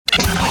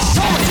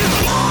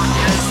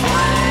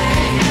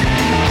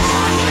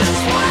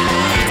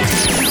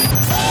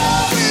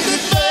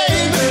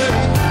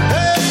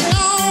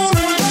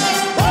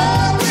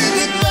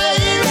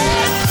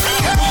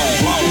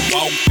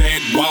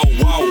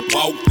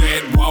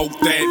that walk,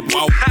 that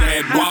walk,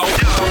 that walk.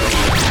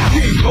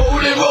 Keep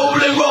rolling,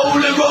 rolling,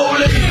 rolling,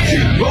 rolling.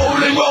 Keep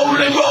rolling,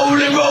 rolling,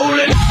 rolling,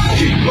 rolling.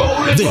 Keep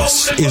rolling.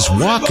 This is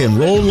Walk and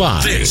Roll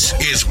Live. This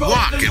is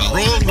Walk and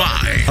Roll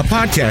Live. A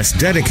podcast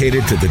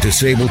dedicated to the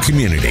disabled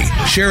community,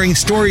 sharing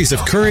stories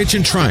of courage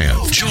and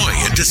triumph, Joy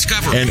and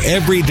discovery. and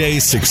everyday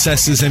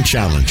successes and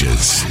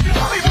challenges.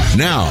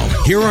 Now,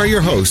 here are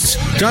your hosts,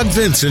 Doug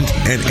Vincent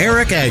and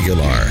Eric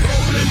Aguilar.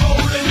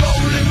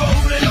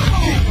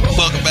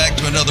 Welcome back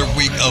to another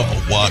week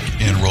of Walk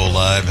and Roll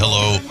Live.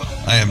 Hello,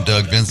 I am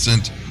Doug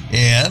Vincent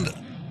and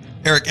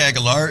Eric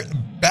Aguilar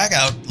back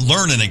out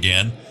learning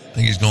again. I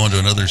think he's going to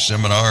another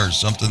seminar or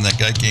something. That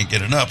guy can't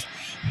get enough.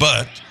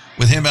 But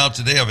with him out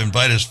today, I've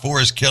invited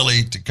Forrest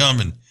Kelly to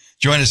come and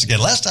join us again.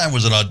 Last time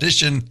was an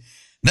audition.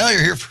 Now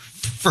you're here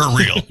for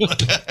real.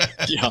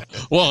 Yeah.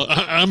 Well,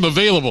 I'm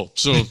available.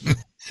 So,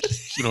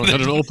 I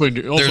had an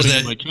opening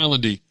in my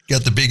calendar.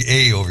 Got the big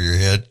A over your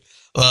head.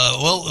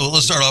 Well,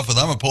 let's start off with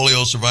I'm a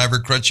polio survivor,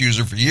 crutch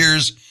user for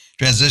years,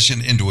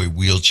 transitioned into a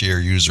wheelchair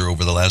user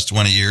over the last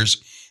 20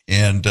 years.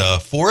 And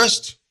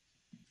Forrest?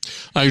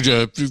 I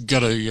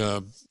got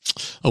a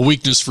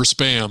weakness for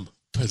spam.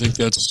 I think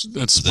that's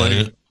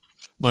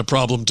my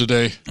problem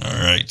today. All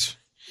right.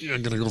 Yeah,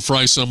 I'm going to go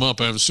fry some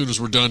up as soon as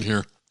we're done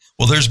here.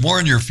 Well, there's more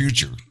in your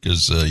future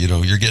because,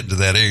 you're getting to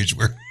that age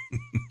where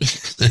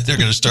they're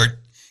going to start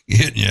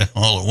hitting you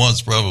all at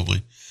once,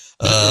 probably.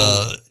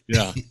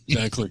 Yeah,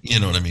 exactly. You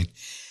know what I mean?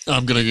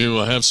 I'm going to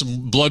go have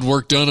some blood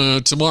work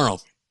done tomorrow.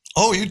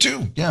 Oh, you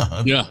too?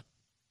 Yeah. Yeah.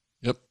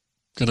 Yep.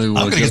 I'm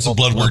going to get some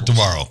blood work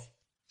tomorrow.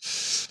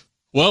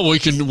 Well,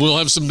 we'll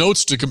have some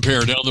notes to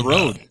compare down the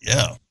road.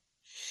 Yeah.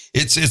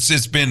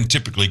 It's been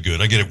typically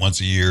good. I get it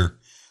once a year.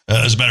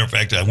 As a matter of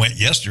fact, I went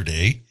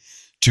yesterday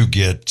to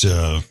get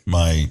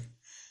my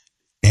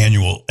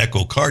annual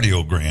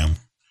echocardiogram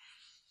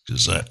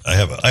because I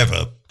have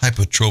a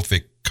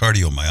hypertrophic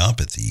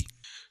cardiomyopathy.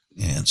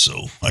 And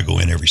so I go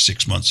in every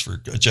 6 months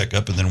for a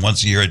checkup. And then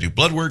once a year I do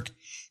blood work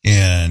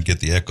and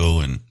get the echo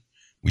and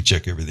we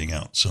check everything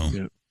out. So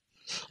yeah.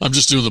 I'm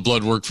just doing the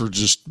blood work for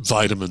just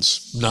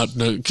vitamins, not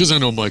because I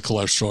know my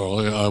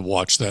cholesterol. I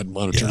watch that and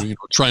monitor. Yeah.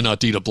 Try not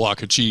to eat a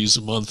block of cheese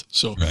a month.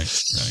 So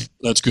right.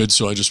 That's good.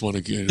 So I just want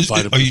to get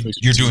vitamins.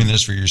 You're doing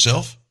this for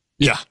yourself?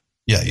 Yeah.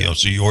 Yeah.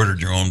 So you ordered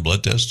your own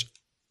blood test?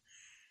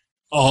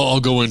 I'll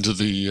go into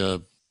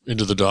the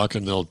doc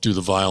and they'll do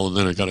the vial, and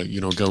then I got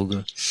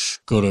to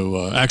go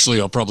to.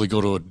 Actually, I'll probably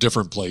go to a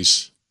different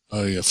place,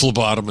 a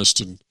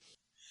phlebotomist and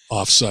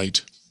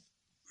off-site.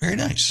 Very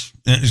nice.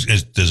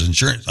 Does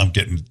insurance? I'm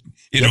getting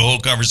into a whole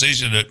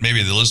conversation that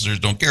maybe the listeners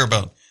don't care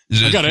about.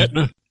 I got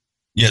Aetna.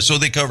 Yeah, so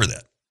they cover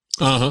that.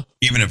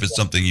 Even if it's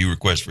something you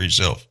request for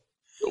yourself.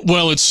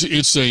 Well,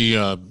 it's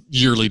a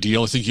yearly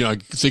deal. I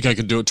think I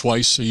can do it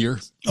twice a year.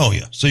 Oh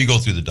yeah. So you go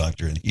through the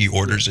doctor and he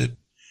orders it,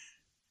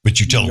 but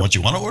you tell him what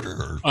you want to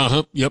order,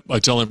 or? Yep. I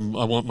tell him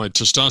I want my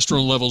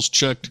testosterone levels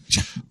checked,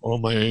 all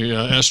my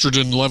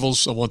estrogen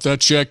levels. I want that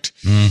checked,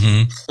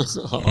 and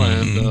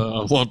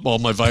I want all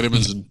my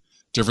vitamins and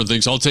different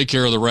things. I'll take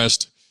care of the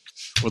rest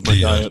with my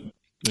diet.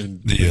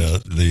 And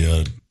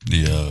the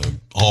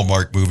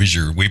Hallmark movies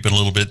you're weeping a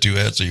little bit too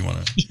at, so you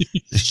want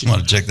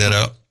to check that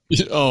out.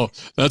 Oh,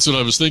 that's what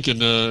I was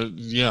thinking.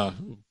 Yeah,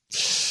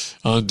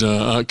 and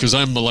because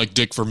I'm like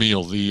Dick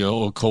Vermeil,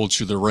 the coach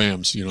of the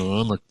Rams.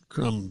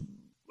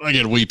 I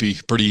get weepy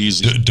pretty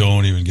easy.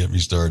 Don't even get me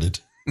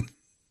started.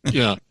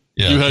 Yeah.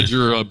 You had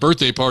your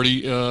birthday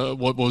party.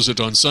 What was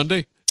it, on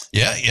Sunday?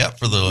 Yeah,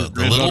 for the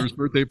granddaughter's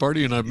birthday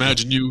party, and I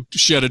imagine you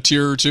shed a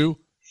tear or two.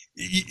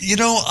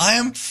 I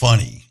am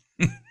funny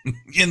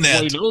in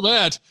that. Well, you know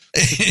that.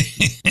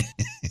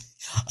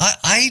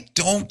 I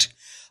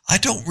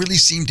don't really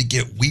seem to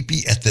get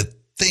weepy at the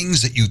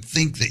things that you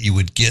think that you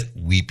would get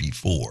weepy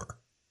for.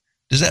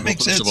 Does that make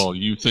sense? First of all,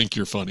 you think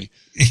you're funny.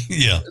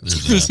 Yeah,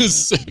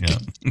 that's a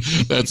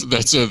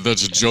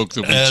joke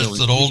that that's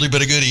an oldie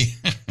but a goodie.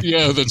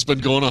 Yeah, that's been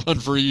going on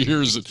for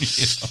years.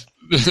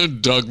 Yeah.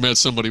 Doug met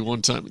somebody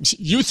one time.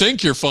 You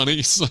think you're funny?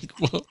 It's like,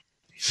 well,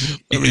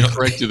 let me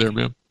correct you there,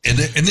 man. And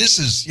this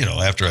is,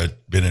 after I've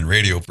been in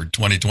radio for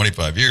 20,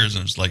 25 years,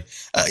 and it's like,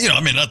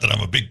 not that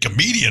I'm a big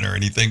comedian or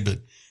anything, but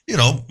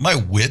my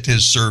wit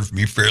has served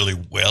me fairly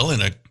well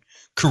in a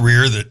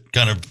career that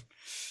kind of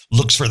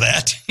looks for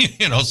that,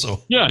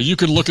 so. Yeah, you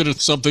can look at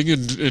something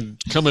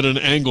and come at an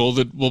angle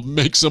that will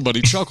make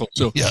somebody chuckle.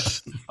 So, yeah.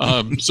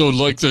 So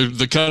like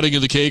the cutting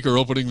of the cake or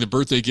opening the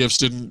birthday gifts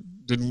didn't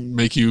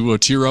make you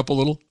tear up a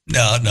little?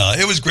 No,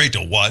 it was great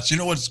to watch.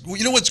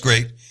 What's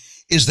great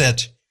is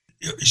that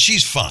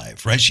she's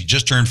 5, right? She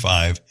just turned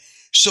 5.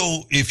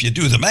 So if you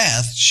do the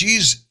math,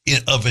 she's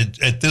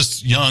at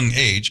this young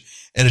age,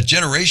 at a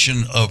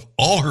generation of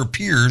all her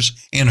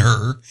peers and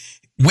her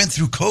went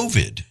through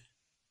COVID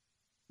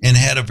and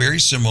had a very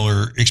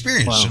similar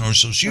experience. Wow.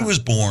 So she was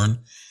born.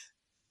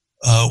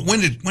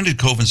 When did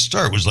COVID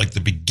start? It was like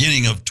the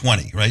beginning of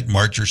 20, right?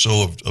 March or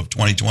so of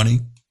 2020.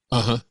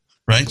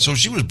 Right. So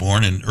she was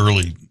born in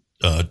early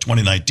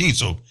 2019.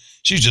 So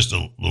she's just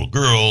a little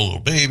girl, little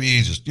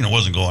baby, just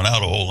wasn't going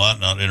out a whole lot,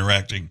 not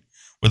interacting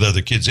with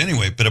other kids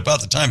anyway. But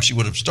about the time she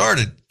would have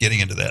started getting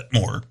into that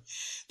more,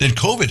 then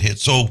COVID hit.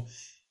 So,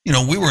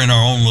 we were in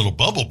our own little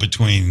bubble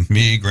between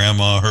me,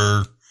 grandma,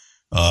 her,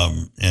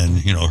 and,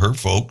 her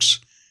folks.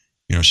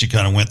 She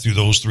kind of went through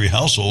those three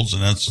households,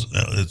 and it's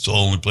the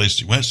only place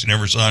she went. She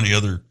never saw any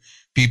other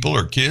people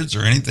or kids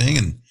or anything.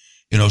 And,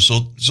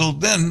 so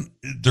then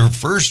their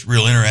first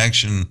real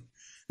interaction,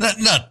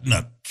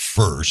 not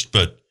first,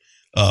 but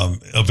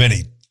of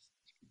any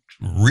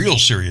real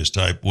serious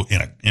type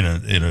in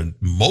a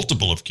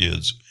multiple of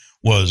kids,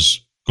 was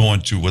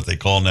going to what they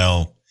call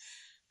now,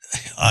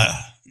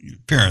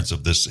 parents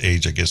of this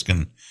age, I guess,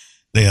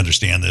 they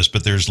understand this,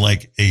 but there's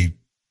like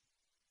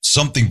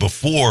something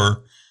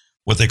before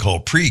what they call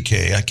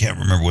pre-K. I can't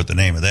remember what the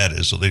name of that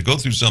is. So they go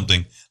through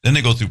something, then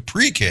they go through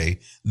pre-K,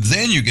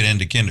 then you get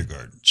into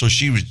kindergarten. So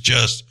she was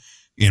just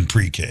in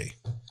pre-K.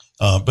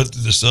 But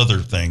this other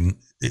thing,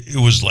 it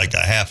was like a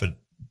half a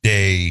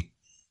day,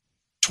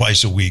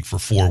 twice a week for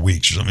 4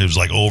 weeks or something. It was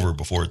like over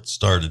before it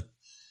started.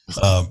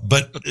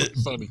 But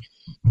Funny.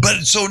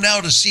 But so now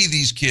to see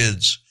these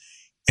kids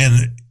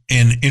and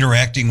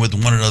interacting with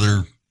one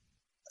another,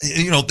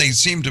 they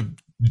seem to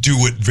do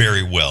it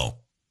very well.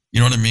 You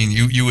know what I mean?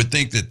 You would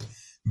think that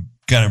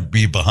kind of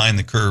be behind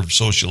the curve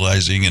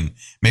socializing, and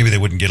maybe they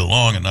wouldn't get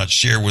along and not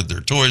share with their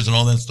toys and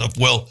all that stuff.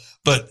 Well,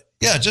 but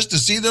yeah, just to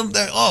see them,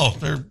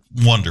 they're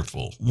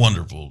wonderful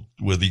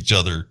with each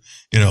other,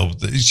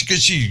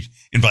 because she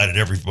invited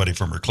everybody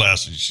from her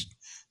class.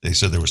 They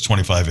said there was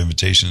 25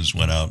 invitations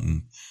went out,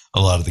 and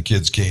a lot of the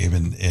kids came,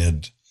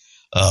 and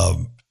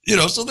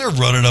so they're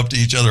running up to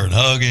each other and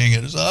hugging,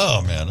 and it's,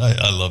 oh man,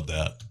 I love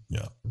that.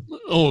 Yeah.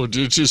 Oh,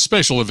 it's a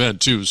special event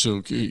too.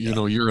 So,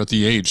 you're at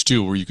the age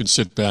too, where you can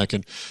sit back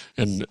and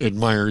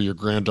admire your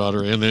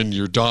granddaughter, and then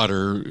your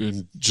daughter,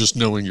 and just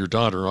knowing your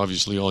daughter,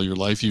 obviously all your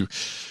life, you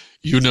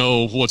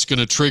know what's going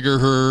to trigger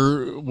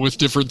her with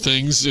different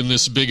things in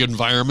this big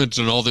environment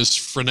and all this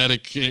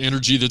frenetic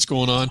energy that's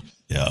going on.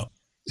 Yeah.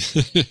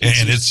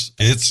 And it's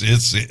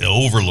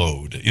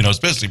overload,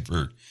 especially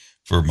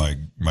for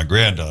my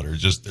granddaughter,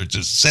 just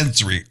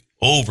sensory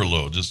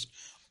overload.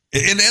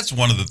 And that's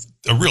one of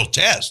a real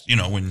test,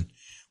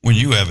 when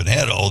you haven't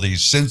had all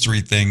these sensory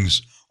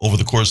things over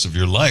the course of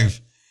your life,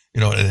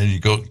 and then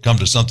you come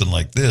to something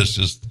like this,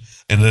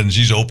 and then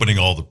she's opening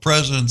all the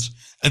presents.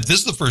 And this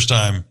is the first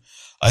time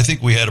I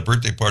think we had a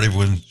birthday party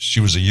when she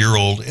was a year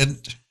old, and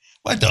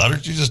my daughter,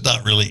 she's just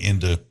not really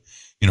into,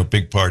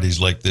 big parties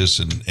like this.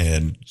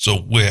 And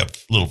so we have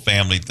little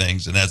family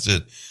things, and that's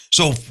it.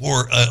 So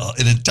for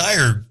an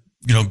entire,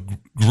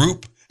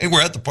 group, and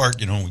we're at the park,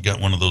 we got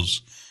one of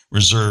those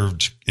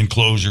reserved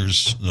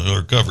enclosures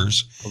or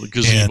covers.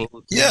 And,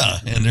 yeah.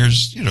 And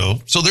there's,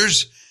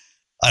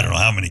 I don't know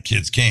how many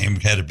kids came,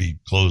 had to be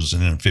closed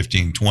in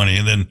 15, 20.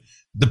 And then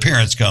the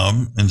parents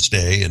come and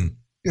stay. And,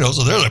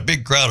 so there's a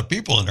big crowd of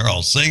people, and they're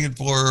all singing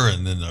for her.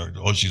 And then,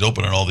 she's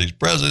opening all these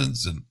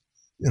presents. And,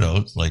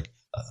 it's like,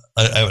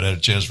 I haven't had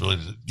a chance really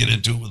to get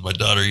into it with my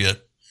daughter yet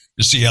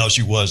to see how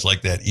she was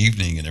like that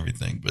evening and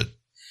everything. But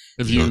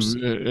have you,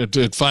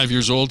 at 5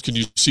 years old, can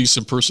you see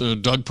some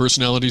Doug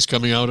personalities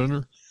coming out in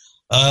her?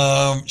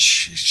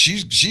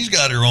 She's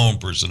got her own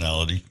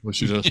personality. Well,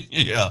 she does.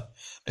 Yeah.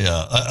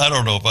 I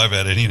don't know if I've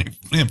had any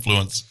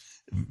influence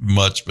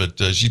much, but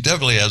she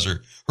definitely has her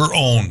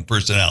own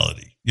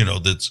personality.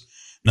 That's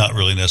not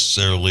really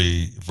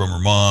necessarily from her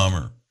mom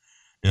or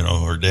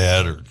her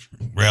dad or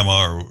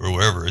grandma or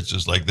wherever. It's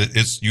just like that.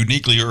 It's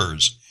uniquely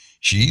hers.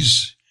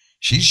 She's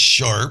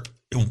sharp.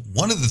 And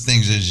one of the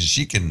things is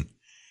she can,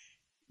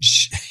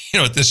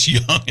 at this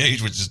young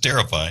age, which is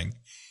terrifying.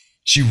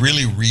 She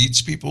really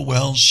reads people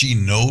well. She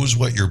knows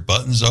what your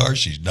buttons are.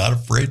 She's not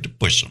afraid to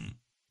push them.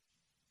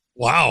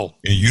 Wow.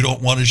 And you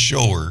don't want to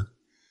show her.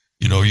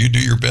 You do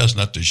your best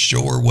not to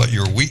show her what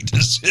your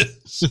weakness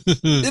is.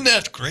 Isn't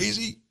that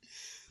crazy?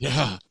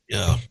 Yeah.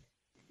 Yeah.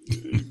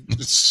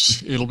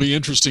 It'll be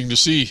interesting to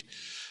see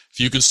if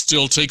you can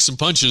still take some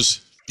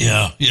punches.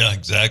 Yeah,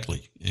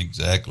 exactly.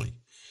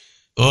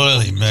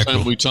 Holy mackerel.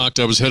 Time we talked,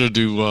 I was headed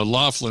to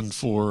Laughlin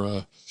for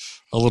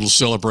a little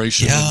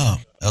celebration. Yeah.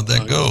 How'd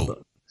that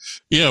go?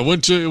 Yeah,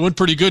 it went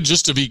pretty good.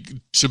 Just to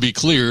be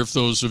clear, if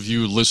those of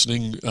you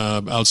listening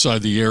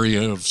outside the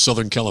area of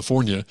Southern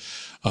California,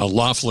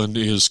 Laughlin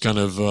is kind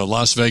of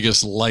Las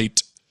Vegas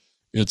light.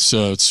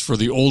 It's for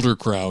the older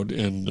crowd,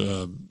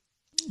 and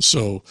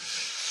so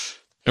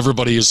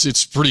everybody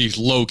it's pretty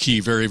low key,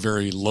 very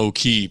very low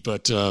key.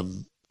 But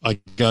I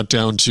got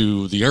down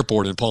to the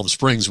airport in Palm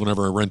Springs.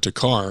 Whenever I rent a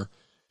car,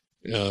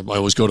 I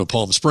always go to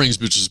Palm Springs,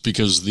 which is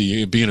because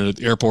being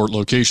an airport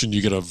location,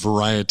 you get a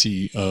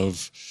variety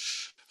of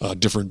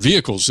different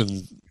vehicles,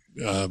 and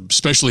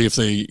especially if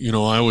they,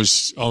 I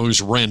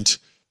always rent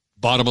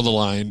bottom of the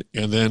line,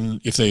 and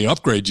then if they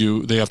upgrade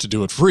you, they have to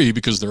do it free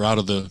because they're out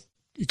of the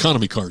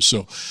economy cars.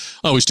 So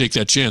I always take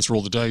that chance,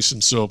 roll the dice.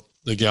 And so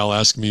the gal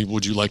asked me,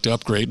 "Would you like to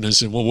upgrade?" And I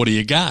said, "Well, what do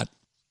you got?"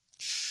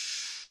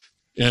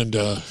 And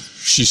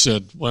she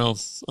said, "Well,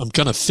 I'm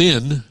kind of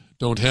thin,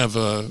 don't have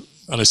a,"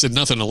 and I said,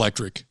 "Nothing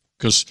electric,"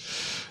 because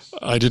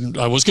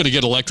I was going to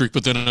get electric,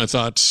 but then I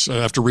thought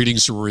after reading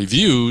some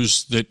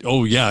reviews that,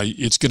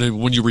 it's going to,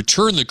 when you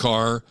return the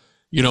car,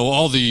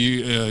 all the,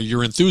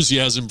 your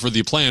enthusiasm for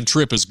the planned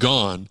trip is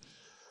gone.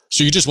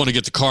 So you just want to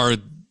get the car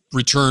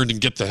returned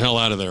and get the hell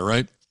out of there,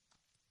 right?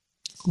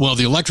 Well,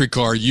 the electric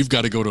car, you've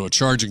got to go to a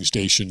charging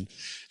station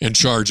and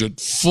charge it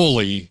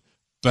fully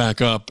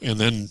back up and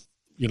then,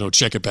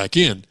 check it back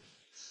in,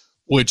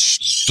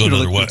 which. So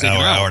another,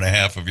 hour and a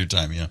half of your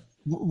time, yeah.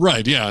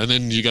 Right, yeah, and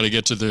then you got to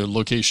get to the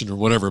location or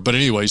whatever. But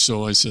anyway,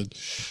 so I said,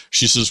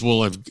 she says,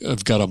 well,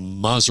 I've got a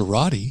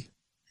Maserati.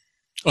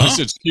 Huh? I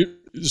said,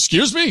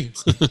 excuse me?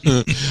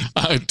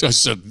 I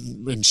said,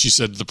 and she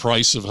said the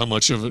price of how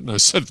much of it. And I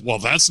said, well,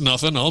 that's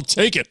nothing. I'll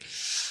take it.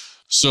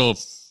 So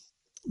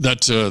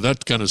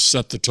that kind of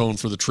set the tone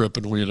for the trip,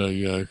 and we had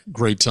a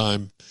great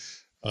time.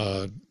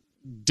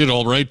 Did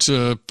all right.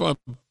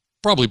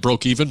 Probably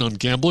broke even on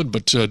gambling,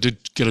 but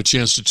did get a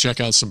chance to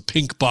check out some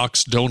Pink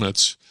Box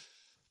donuts.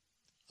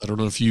 I don't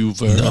know if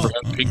you've ever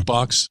had Pink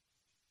Box.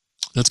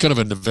 That's kind of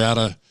a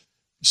Nevada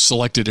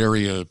selected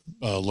area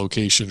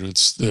location.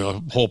 It's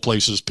the whole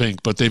place is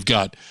pink, but they've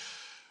got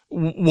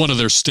one of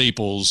their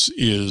staples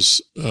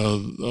is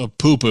a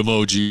poop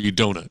emoji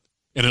donut,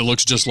 and it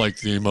looks just like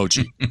the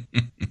emoji.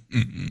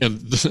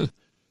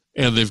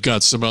 and they've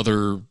got some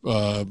other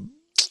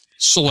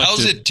selected.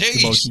 How's it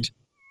taste?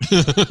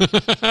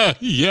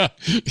 Yeah,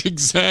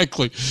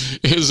 exactly.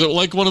 Is it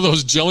like one of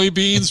those jelly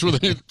beans where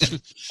they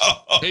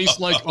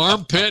taste like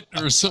armpit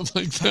or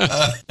something like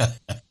that?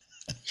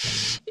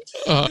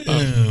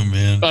 Oh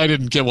man, I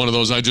didn't get one of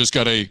those. I just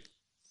got a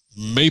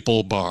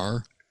maple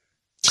bar.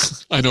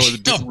 I know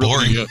it didn't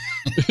boring.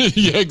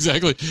 Yeah,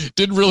 exactly.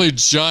 Didn't really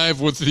jive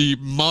with the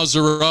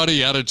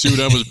Maserati attitude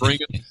I was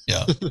bringing.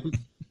 Yeah.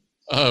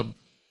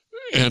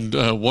 And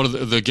one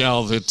of the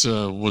gal that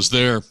was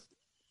there,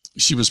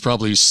 she was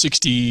probably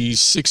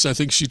 66, I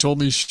think she told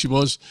me she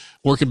was,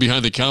 working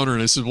behind the counter.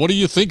 And I said, what do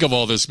you think of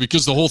all this?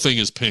 Because the whole thing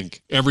is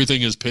pink.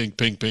 Everything is pink,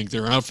 pink, pink.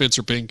 Their outfits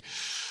are pink.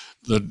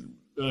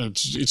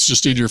 It's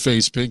just in your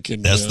face pink.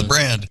 And that's the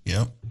brand.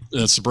 Yeah.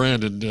 That's the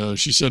brand. And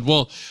she said,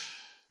 well,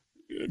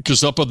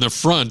 because up on the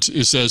front,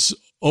 it says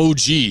OG.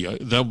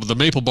 The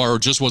maple bar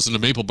just wasn't a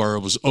maple bar. It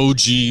was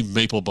OG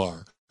maple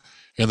bar.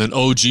 And then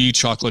OG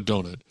chocolate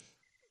donut.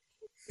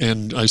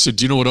 And I said,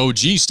 do you know what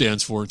OG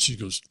stands for? And she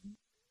goes,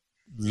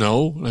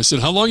 no. And I said,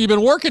 how long have you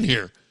been working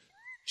here?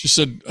 She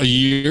said, a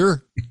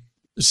year.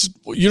 I said,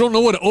 well, you don't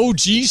know what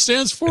OG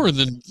stands for? And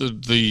then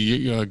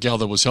the gal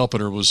that was helping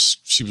her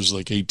she was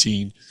like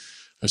 18.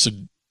 I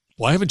said,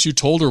 why haven't you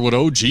told her what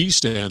OG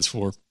stands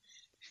for?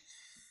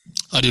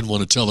 I didn't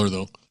want to tell her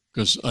though,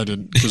 because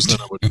then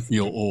I would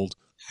feel old.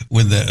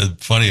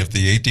 Funny if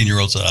the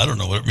 18-year-old said, I don't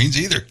know what it means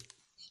either.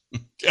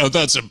 Yeah,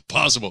 that's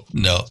impossible.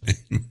 No.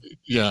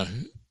 Yeah.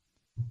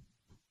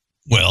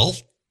 Well,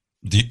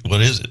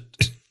 what is it?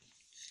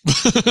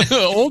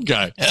 Old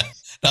guy.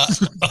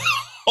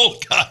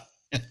 Old guy.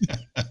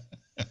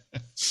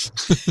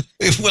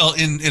 Well,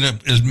 in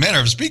a manner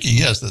of speaking,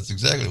 yes, that's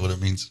exactly what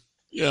it means.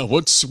 Yeah.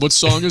 What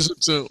song is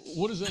it?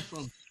 What is that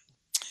from?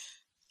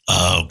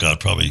 Oh God,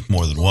 probably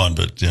more than one,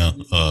 but yeah.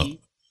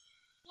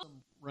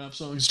 Rap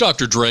song. It's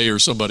Dr. Dre or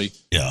somebody.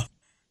 Yeah.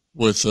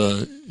 With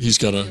he's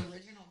got a.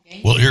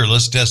 Well, here,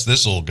 let's test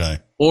this old guy.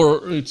 Or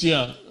it's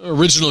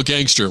Original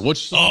Gangster.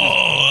 What's?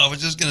 I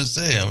was just gonna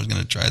say, I was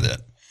gonna try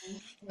that.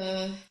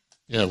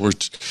 Yeah, we're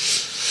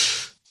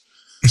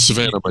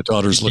Savannah, my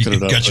daughter's looking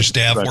it up. Got your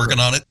staff working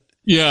on it?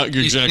 Yeah,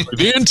 exactly.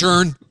 The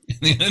intern.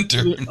 The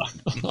intern.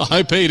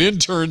 I paid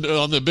intern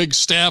on the big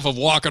staff of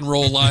Walk and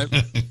Roll Live.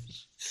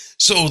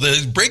 So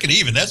the breaking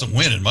even, that's a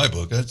win in my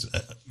book. That's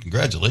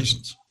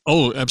congratulations.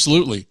 Oh,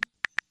 absolutely.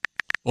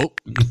 Oh,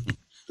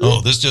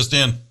 this just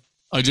in.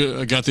 I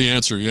got the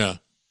answer, yeah.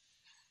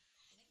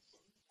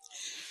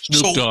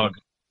 Snoop Dogg.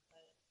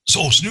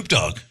 So Snoop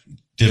Dogg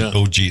did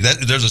OG.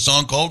 There's a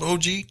song called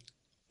OG?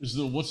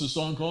 What's the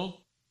song called?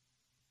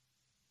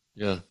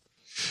 Yeah.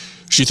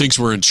 She thinks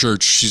we're in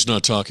church. She's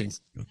not talking.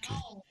 Okay.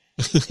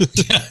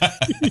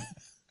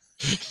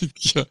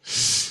 Yeah.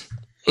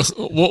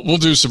 We'll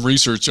do some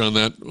research on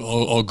that.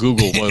 I'll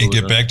Google.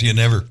 Get back to you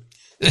never.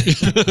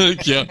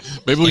 Yeah.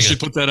 Maybe we should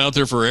put that out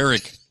there for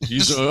Eric.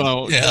 He's he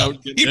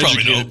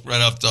probably knows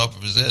right off the top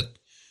of his head.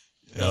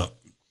 Yeah.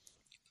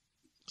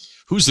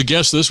 Who's the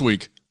guest this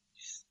week?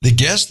 The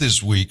guest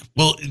this week,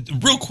 well,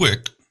 real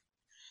quick,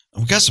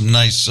 we've got some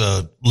nice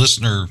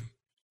listener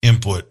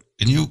input.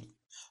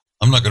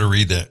 I'm not going to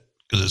read that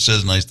because it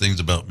says nice things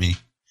about me.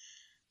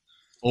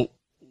 Oh,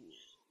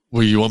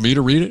 well, you want me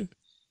to read it?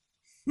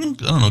 I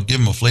don't know.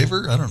 Give him a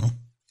flavor. I don't know.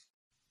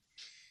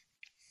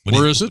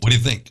 Where is it? What do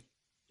you think?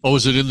 Oh,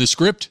 is it in the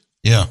script?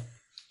 Yeah.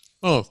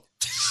 Oh.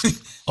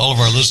 All of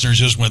our listeners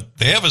just went,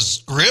 they have a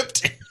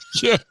script?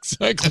 Yeah,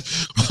 exactly.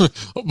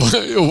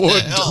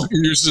 What Doug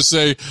used to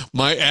say,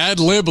 my ad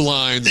lib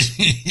lines.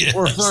 Yes.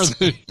 Or are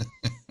they?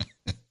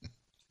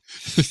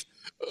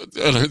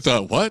 And I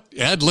thought, what?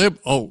 Ad lib?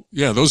 Oh,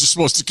 yeah, those are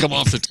supposed to come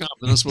off the top.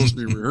 They're not supposed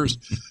to be rehearsed.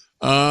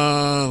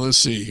 Let's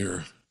see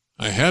here.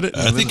 I had it.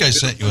 I think I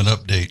sent you an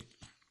update.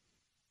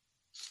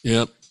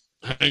 Yep.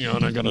 Hang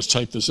on, I got to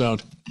type this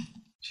out.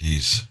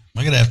 Jeez.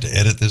 Am I going to have to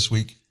edit this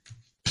week?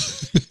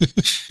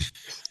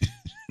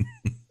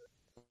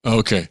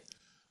 Okay.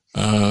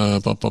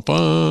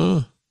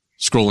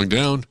 Scrolling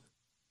down.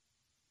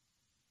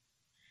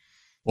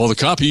 Well, the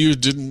copy you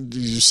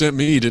sent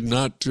me did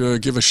not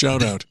give a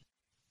shout out.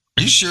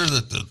 Are you sure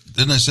that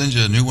didn't I send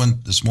you a new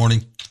one this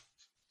morning?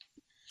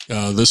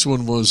 This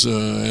one was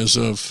as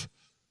of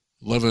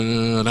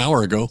 11 an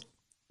hour ago.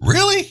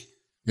 Really?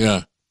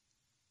 Yeah.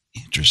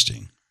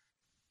 Interesting.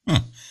 Huh.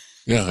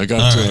 Yeah, I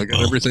got Right,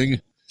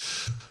 everything.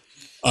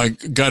 I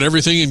got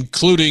everything,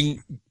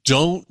 including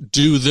don't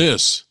do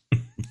this.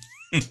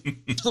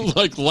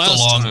 Like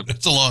last time.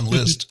 It's a long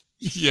list.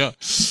 Yeah.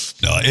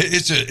 No,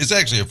 it's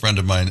actually a friend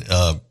of mine,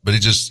 but he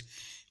just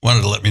wanted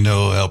to let me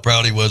know how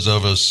proud he was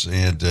of us,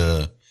 and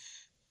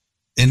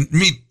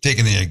me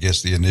taking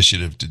the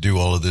initiative to do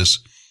all of this.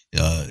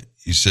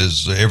 He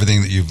says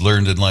everything that you've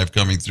learned in life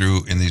coming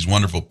through in these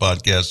wonderful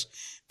podcasts,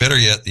 better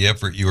yet, the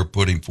effort you are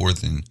putting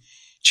forth in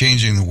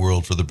changing the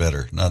world for the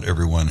better. Not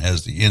everyone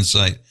has the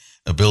insight,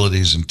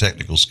 abilities, and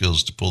technical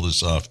skills to pull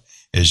this off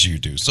as you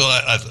do. So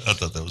I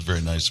thought that was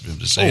very nice of him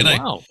to say.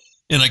 Wow.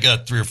 And I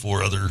got 3 or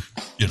 4 other,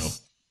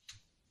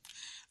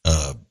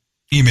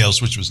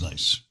 emails, which was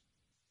nice.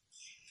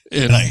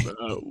 And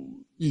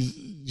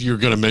you're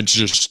going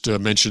to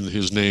mention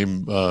his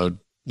name,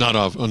 not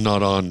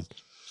on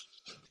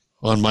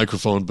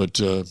microphone, but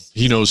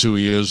he knows who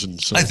he is,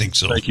 and so I think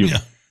so. Thank you.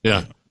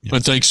 Yeah.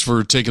 And thanks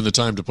for taking the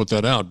time to put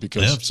that out,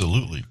 because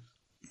Absolutely.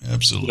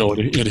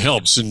 it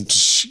helps, and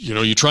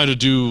you try to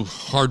do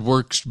hard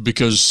work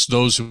because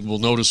those who will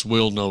notice,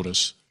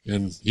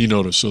 and he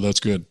noticed, so that's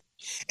good.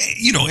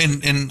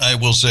 And I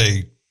will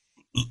say,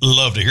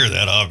 love to hear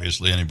that.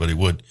 Obviously, anybody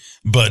would.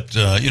 But,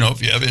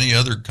 if you have any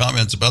other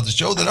comments about the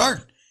show that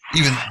aren't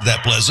even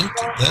that pleasant,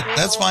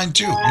 that's fine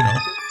too.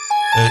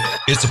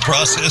 It's a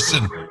process,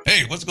 and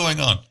hey, what's going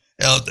on?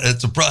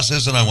 It's a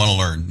process, and I want to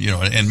learn,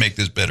 and make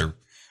this better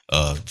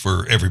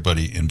for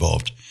everybody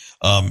involved.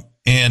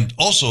 And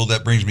also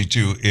that brings me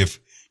to, if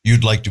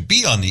you'd like to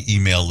be on the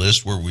email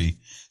list where we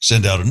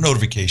send out a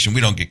notification,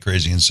 we don't get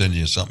crazy and send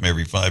you something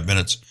every 5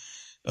 minutes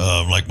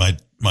like my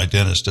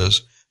dentist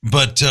does.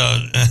 But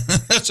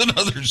that's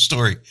another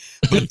story.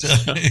 But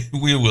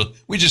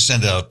we just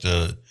send out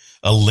a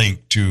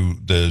link to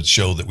the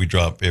show that we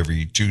drop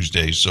every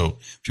Tuesday. So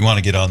if you want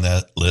to get on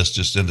that list,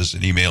 just send us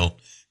an email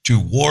to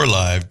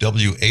warlive,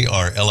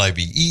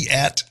 WARLIVE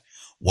at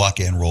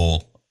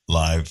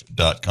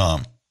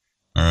walkandrolllive.com.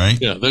 All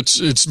right. Yeah,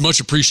 it's much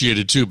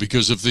appreciated too,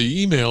 because if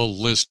the email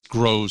list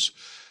grows,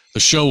 the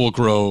show will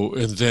grow,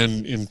 and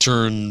then in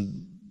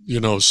turn,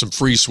 some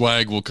free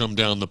swag will come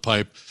down the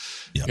pipe,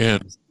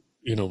 and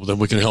then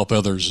we can help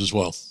others as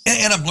well.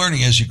 And I'm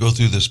learning as you go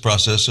through this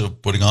process of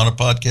putting on a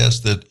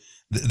podcast that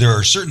there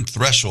are certain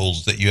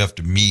thresholds that you have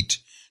to meet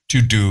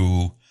to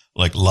do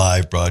like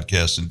live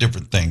broadcasts and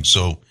different things.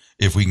 So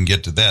if we can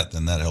get to that,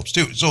 then that helps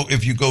too. So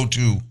if you go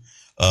to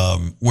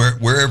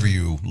wherever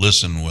you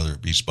listen, whether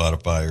it be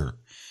Spotify or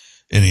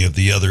any of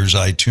the others,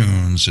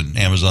 iTunes and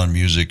Amazon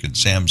Music and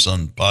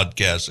Samsung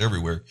Podcasts,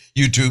 everywhere,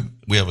 YouTube,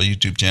 we have a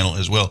YouTube channel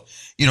as well.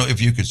 If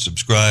you could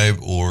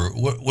subscribe, or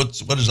what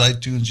does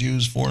iTunes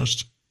use for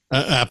us?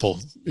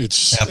 Apple.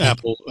 It's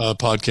Apple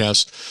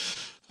Podcast.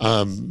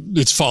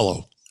 It's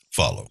follow.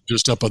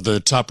 Just up at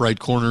the top right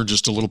corner,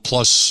 just a little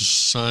plus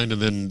sign,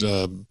 and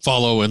then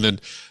follow, and then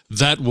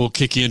that will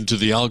kick into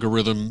the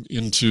algorithm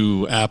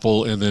into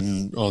Apple, and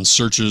then on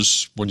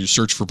searches, when you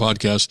search for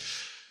podcasts,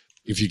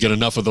 if you get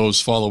enough of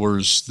those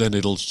followers, then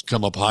it'll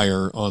come up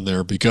higher on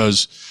there,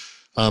 because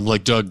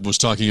like Doug was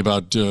talking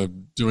about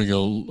doing a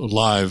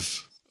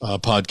live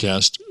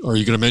podcast. Are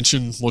you going to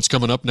mention what's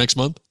coming up next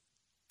month?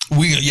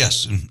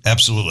 Yes,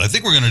 absolutely. I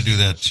think we're going to do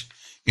that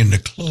in the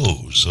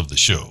close of the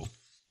show.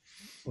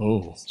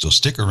 Oh. So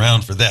stick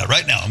around for that.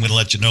 Right now, I'm going to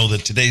let you know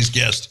that today's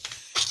guest,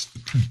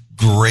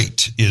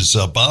 is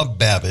Bob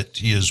Babbitt.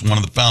 He is one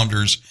of the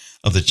founders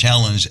of the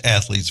Challenge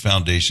Athletes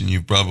Foundation.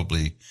 You've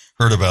probably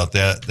heard about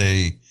that.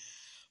 They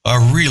are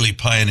really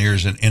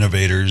pioneers and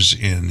innovators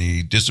in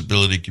the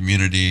disability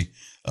community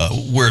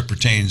where it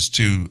pertains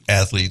to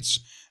athletes,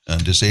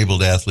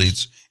 disabled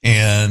athletes,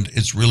 and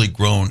it's really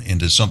grown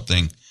into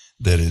something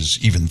that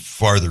is even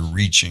farther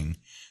reaching.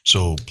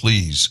 So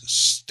please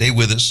stay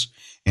with us,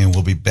 and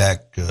we'll be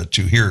back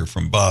to hear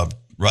from Bob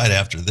right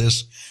after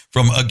this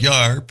from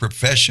Aguiar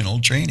Professional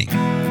Training.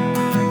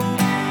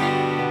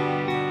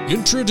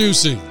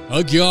 Introducing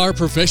Aguiar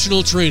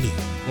Professional Training,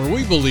 where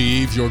we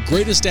believe your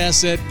greatest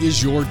asset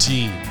is your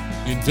team.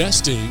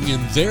 Investing in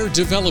their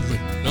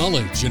development,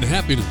 knowledge, and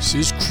happiness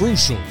is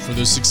crucial for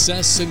the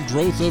success and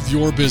growth of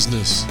your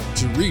business.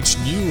 To reach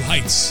new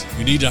heights,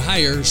 you need to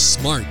hire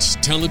smart,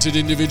 talented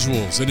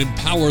individuals and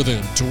empower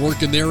them to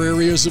work in their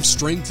areas of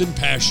strength and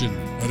passion.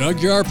 At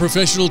Aguiar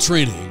Professional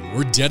Training,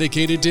 we're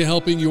dedicated to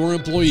helping your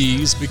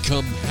employees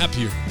become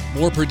happier,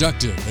 more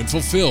productive, and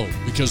fulfilled,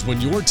 because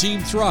when your team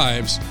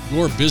thrives,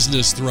 your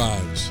business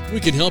thrives. We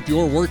can help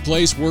your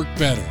workplace work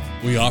better.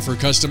 We offer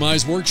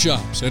customized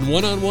workshops and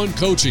one-on-one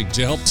coaching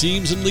to help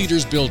teams and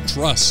leaders build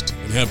trust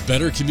and have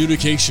better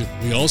communication.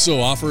 We also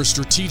offer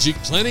strategic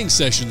planning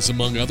sessions,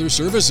 among other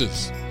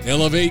services.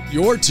 Elevate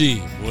your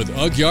team with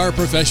Ugyar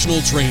Professional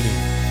Training.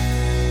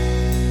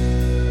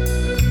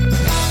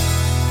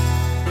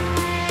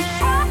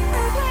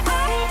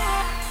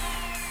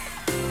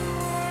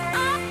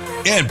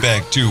 And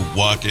back to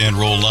Walk and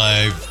Roll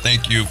Live.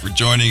 Thank you for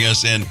joining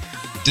us. And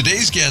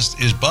today's guest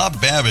is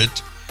Bob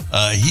Babbitt.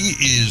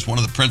 He is one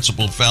of the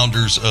principal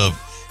founders of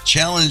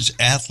Challenge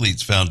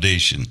Athletes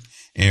Foundation.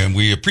 And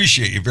we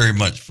appreciate you very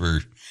much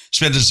for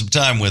spending some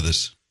time with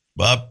us,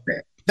 Bob.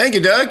 Thank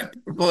you, Doug.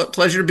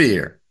 Pleasure to be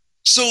here.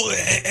 So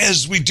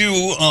as we do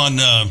on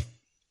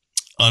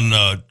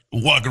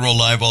Walk and Roll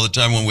Live all the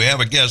time when we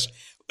have a guest,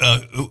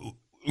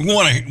 we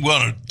want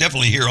to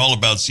definitely hear all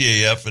about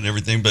CAF and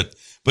everything, but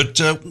want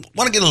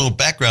to get a little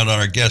background on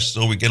our guests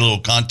so we get a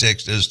little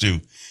context as to,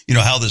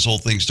 how this whole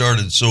thing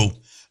started. So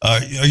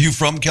are you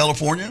from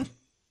California?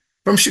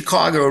 From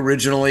Chicago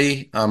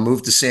originally,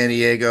 moved to San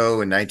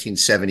Diego in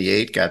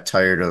 1978, got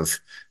tired of,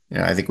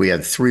 I think we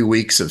had 3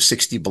 weeks of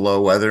 60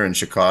 below weather in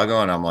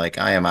Chicago, and I'm like,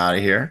 I am out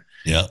of here.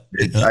 Yeah.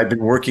 I've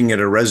been working at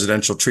a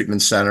residential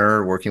treatment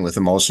center, working with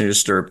emotionally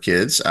disturbed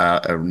kids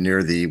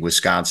near the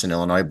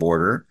Wisconsin-Illinois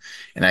border.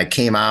 And I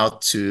came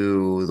out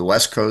to the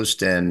West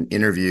Coast and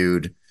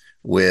interviewed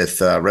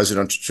with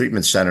residential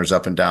treatment centers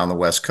up and down the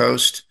West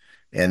Coast.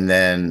 And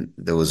then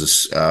there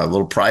was a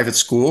little private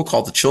school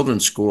called the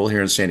Children's School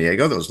here in San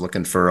Diego that was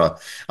looking for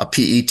a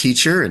PE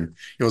teacher. And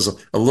it was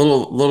a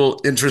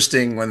little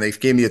interesting when they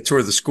gave me a tour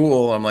of the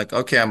school. I'm like,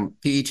 okay, I'm a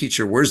PE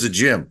teacher. Where's the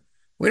gym?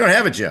 We don't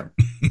have a gym.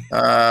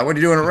 What do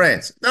you do when it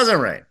rains? It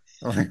doesn't rain.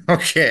 I'm like,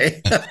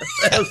 okay.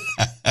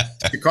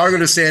 Chicago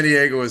to San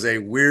Diego was a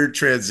weird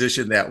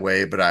transition that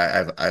way, but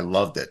I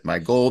loved it. My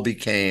goal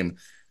became,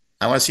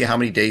 I want to see how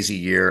many days a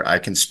year I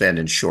can spend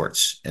in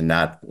shorts and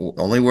not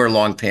only wear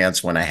long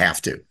pants when I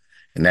have to.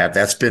 And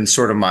that's been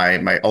sort of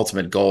my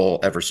ultimate goal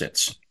ever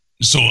since.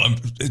 So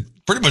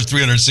pretty much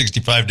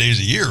 365 days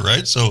a year,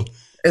 right? So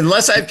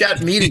unless I've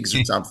got meetings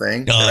or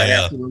something that I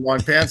have to wear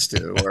long pants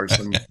to, or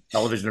some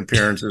television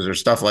appearances or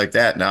stuff like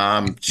that.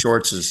 Now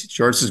shorts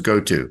is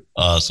go-to.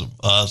 Awesome.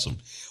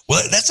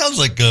 Well, that sounds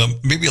like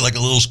maybe like a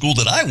little school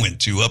that I went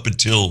to up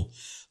until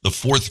the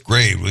 4th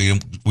grade.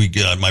 We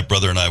got, my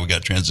brother and I, we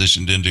got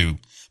transitioned into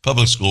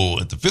public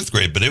school at the 5th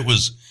grade, but it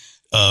was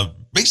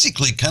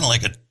basically kind of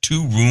like a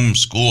 2-room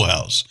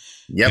schoolhouse,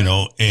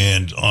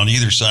 and on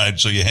either side.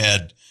 So you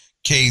had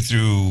K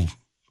through,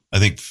 I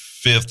think,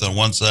 5th on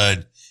one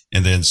side,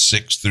 and then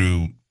 6th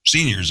through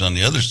seniors on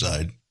the other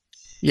side.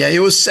 Yeah, it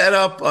was set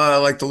up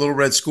like the Little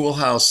Red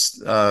Schoolhouse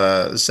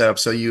setup.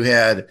 So you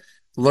had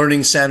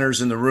learning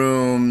centers in the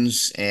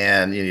rooms,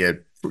 and you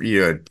had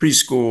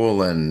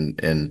preschool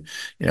and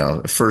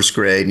first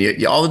grade, and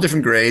you all the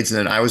different grades. And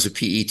then I was a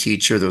PE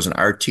teacher. There was an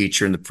art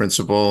teacher and the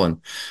principal, and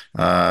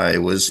it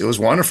was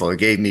wonderful. It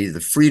gave me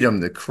the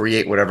freedom to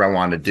create whatever I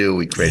wanted to do.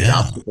 We created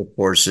obstacle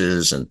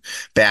courses, and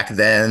back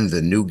then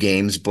the new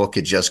games book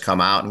had just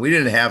come out, and we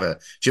didn't have a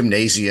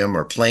gymnasium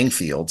or playing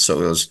field,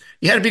 so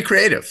you had to be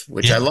creative,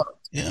 which I loved.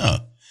 Yeah.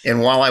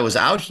 And while I was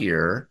out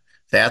here,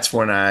 that's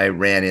when I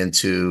ran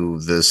into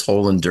this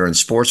whole endurance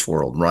sports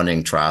world,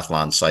 running,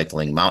 triathlon,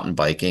 cycling, mountain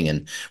biking,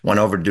 and went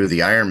over to do the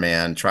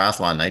Ironman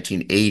triathlon in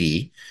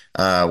 1980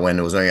 when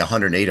there was only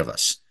 108 of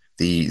us.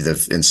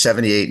 In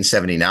 78 and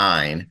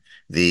 79,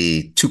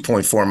 the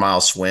 2.4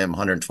 mile swim,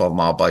 112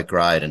 mile bike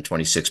ride, and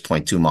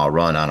 26.2 mile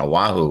run on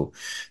Oahu,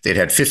 they'd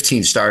had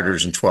 15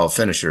 starters and 12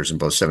 finishers in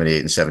both 78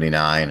 and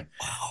 79.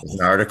 Wow. There's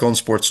an article in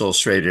Sports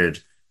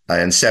Illustrated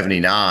in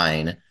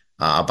 79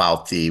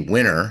 about the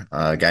winner,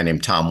 a guy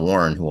named Tom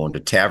Warren, who owned a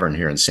tavern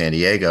here in San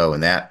Diego.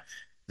 And that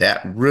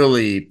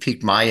really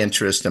piqued my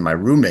interest. And my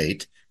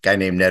roommate, a guy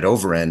named Ned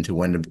Overend, who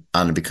went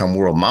on to become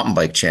world mountain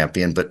bike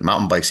champion, but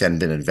mountain bikes hadn't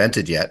been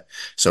invented yet.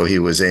 So he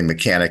was a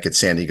mechanic at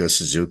San Diego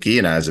Suzuki,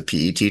 and I was a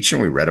PE teacher.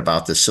 And we read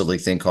about this silly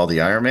thing called the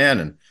Ironman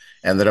and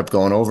ended up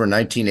going over in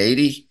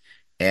 1980.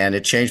 And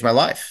it changed my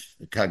life,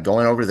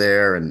 going over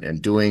there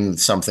and doing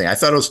something. I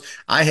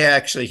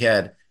actually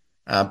had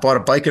bought a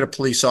bike at a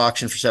police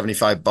auction for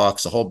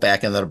 $75. The whole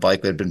back end of the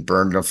bike had been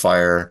burned in a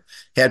fire.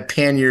 Had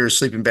pannier,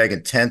 sleeping bag,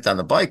 and tent on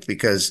the bike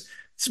because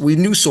we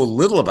knew so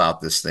little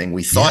about this thing.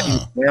 We thought you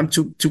swam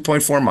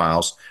 2.4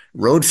 miles,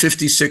 rode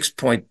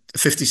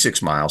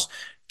 56 miles,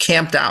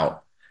 camped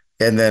out,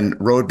 and then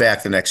rode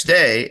back the next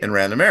day and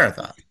ran the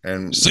marathon.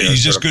 And so you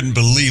just couldn't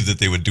believe that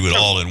they would do it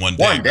all in one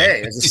day. One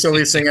day. It's the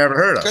silliest thing I ever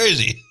heard of.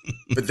 Crazy.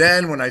 But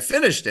then when I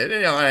finished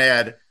it, I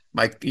had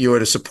you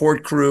had a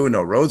support crew.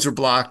 No roads were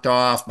blocked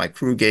off. My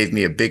crew gave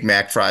me a Big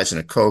Mac, fries, and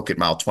a Coke at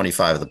mile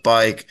 25 of the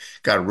bike.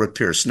 Got a root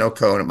beer snow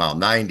cone at mile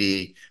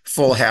 90.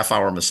 Full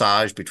half-hour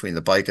massage between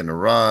the bike and the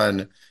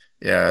run.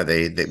 Yeah,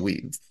 it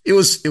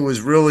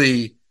was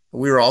really,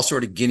 we were all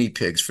sort of guinea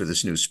pigs for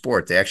this new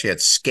sport. They actually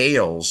had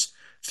scales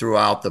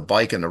throughout the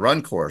bike and the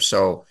run course.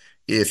 So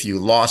if you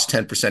lost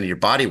 10% of your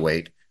body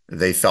weight,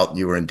 they felt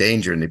you were in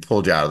danger and they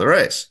pulled you out of the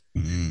race.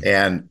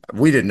 And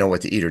we didn't know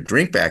what to eat or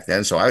drink back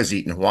then. So I was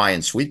eating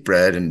Hawaiian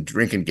sweetbread and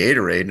drinking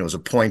Gatorade. And it was a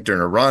point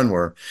during a run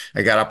where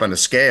I got up on the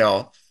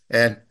scale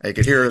and I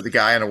could hear the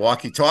guy on a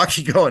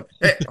walkie-talkie going,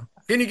 "Hey,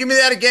 can you give me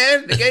that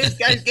again? The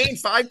guy's gained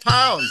 5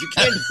 pounds. You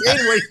can't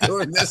gain weight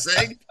doing this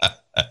thing."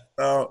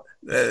 So,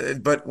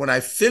 but when I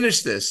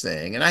finished this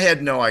thing, and I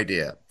had no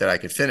idea that I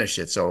could finish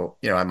it. So,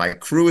 my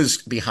crew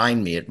is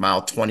behind me at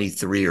mile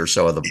 23 or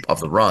so of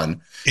the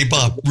run. Hey,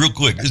 Bob, real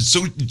quick.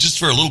 So just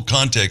for a little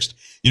context,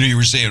 you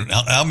were saying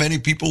how many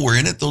people were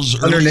in it those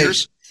early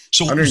years?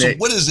 So what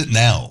is it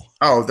now?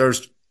 Oh,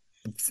 there's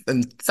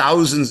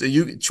thousands.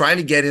 You trying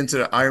to get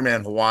into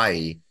Ironman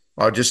Hawaii.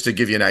 Well, just to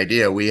give you an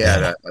idea, we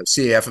had a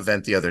CAF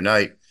event the other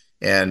night,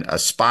 and a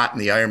spot in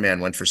the Ironman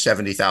went for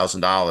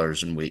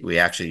 $70,000, and we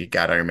actually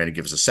got Ironman to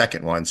give us a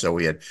second one. So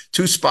we had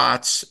 2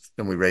 spots,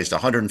 and we raised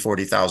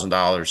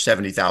 $140,000,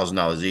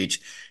 $70,000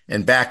 each.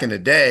 And back in the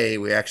day,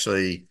 we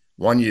actually,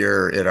 one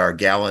year at our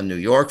gala in New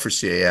York for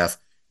CAF,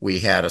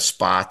 we had a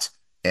spot,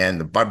 and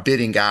the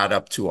bidding got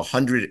up to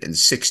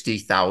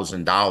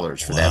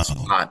 $160,000 for that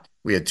spot.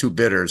 We had 2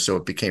 bidders, so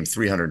it became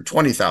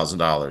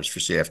 $320,000 for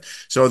CF.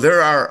 So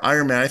there are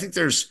Ironman. I think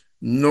there's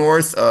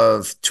north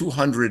of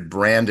 200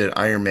 branded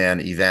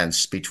Ironman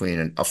events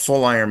between a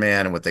full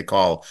Ironman and what they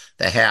call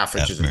the half,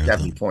 which is a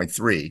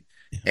 70.3.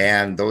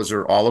 And those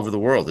are all over the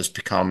world. It's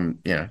become,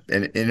 an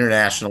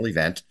international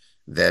event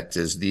that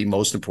is the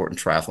most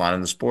important triathlon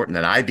in the sport. And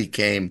then I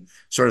became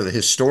sort of the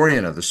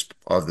historian of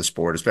the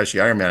sport, especially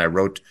Ironman. I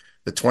wrote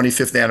the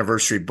 25th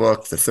anniversary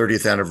book, the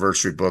 30th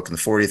anniversary book, and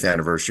the 40th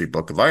anniversary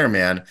book of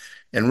Ironman.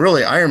 And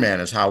really, Ironman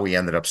is how we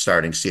ended up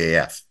starting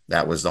CAF.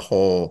 That was the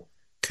whole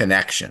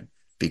connection,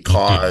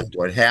 because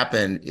what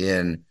happened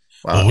we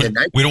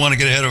don't want to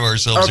get ahead of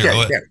ourselves here.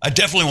 Yeah. I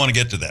definitely want to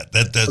get to that.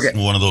 That's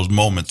one of those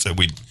moments that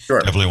we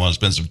definitely want to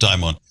spend some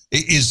time on.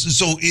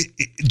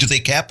 Do they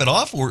cap it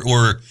off, or?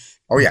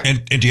 Oh yeah.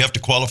 And do you have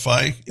to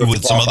qualify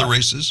with some other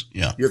races?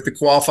 Yeah. You have to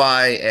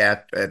qualify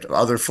at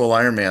other full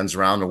Ironmans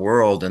around the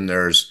world, and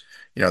there's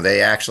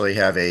they actually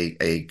have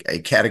a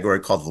category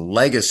called the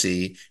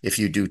Legacy. If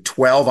you do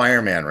 12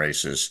 Ironman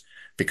races,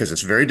 because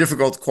it's very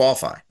difficult to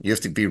qualify, you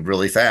have to be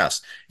really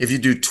fast. If you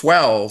do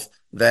 12,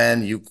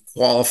 then you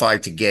qualify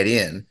to get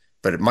in,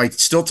 but it might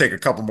still take a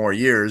couple more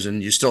years,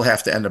 and you still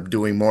have to end up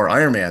doing more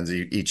Ironmans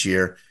each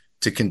year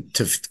to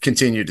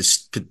continue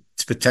to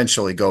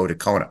potentially go to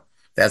Kona.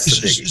 That's the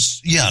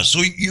biggie. Yeah.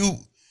 So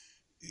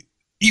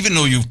even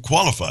though you've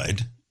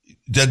qualified,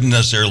 doesn't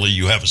necessarily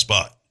you have a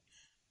spot.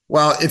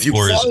 Well, if you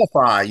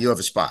qualify, you have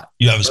a spot.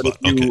 You have a spot.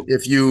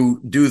 If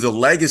you do the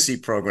Legacy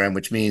program,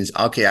 which means,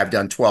 okay, I've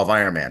done 12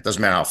 Ironman. It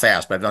doesn't matter how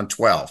fast, but I've done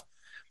 12.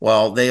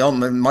 Well, they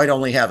might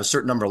only have a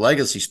certain number of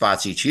Legacy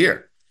spots each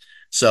year.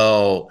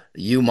 So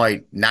you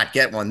might not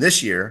get one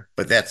this year,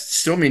 but that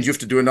still means you have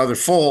to do another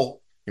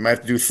full. You might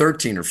have to do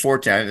 13 or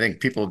 14. I think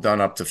people have done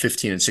up to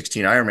 15 and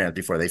 16 Ironmans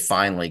before they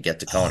finally get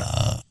to Kona.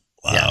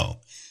 Wow. Yeah.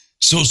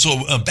 So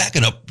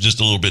backing up just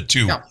a little bit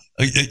too,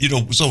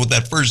 so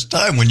that first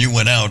time when you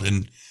went out,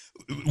 and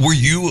were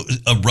you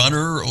a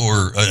runner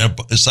or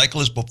a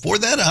cyclist before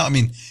that? I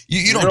mean,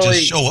 you don't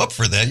just show up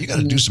for that. You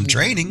got to do some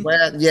training.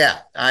 Well,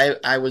 yeah,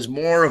 I was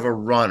more of a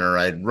runner.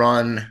 I'd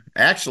run,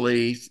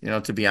 actually,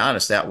 to be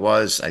honest, I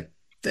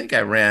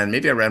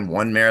ran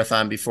one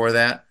marathon before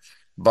that,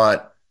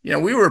 but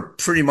we were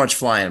pretty much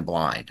flying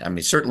blind. I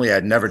mean, certainly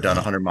I'd never done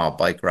a 100-mile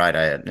bike ride.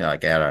 I had, I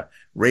had a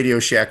Radio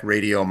Shack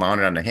radio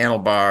mounted on the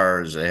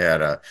handlebars. I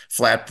had a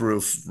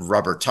flat-proof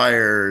rubber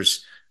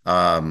tires,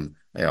 long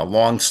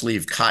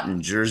sleeve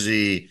cotton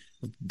jersey,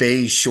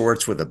 beige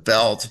shorts with a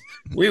belt.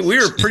 We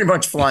were pretty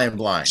much flying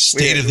blind.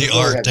 State of the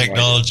art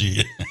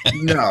technology.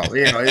 No,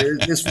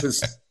 this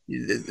was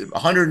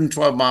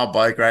 112-mile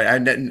bike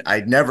ride.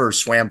 I'd never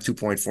swam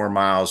 2.4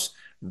 miles,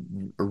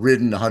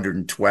 ridden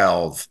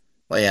 112.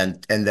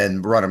 And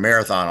then run a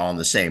marathon all in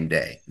the same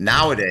day.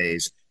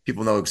 Nowadays,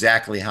 people know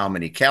exactly how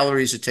many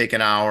calories it take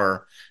an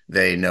hour.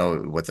 They know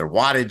what their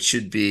wattage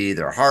should be,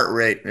 their heart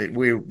rate.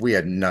 We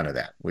had none of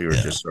that. We were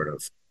just sort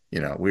of,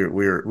 we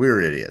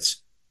were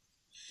idiots.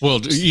 Well,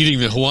 eating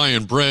the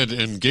Hawaiian bread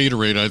and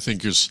Gatorade, I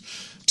think, is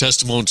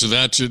testament to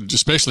that.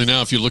 Especially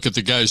now, if you look at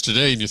the guys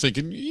today and you're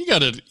thinking, you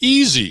got it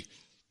easy.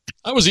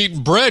 I was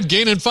eating bread,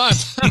 gaining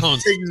 5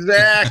 pounds.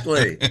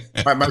 Exactly.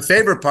 My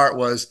favorite part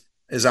was,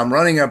 as I'm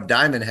running up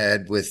Diamond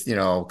Head with,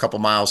 a couple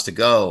miles to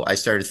go, I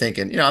started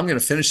thinking, I'm going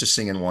to finish this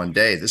thing in one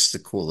day. This is the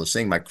coolest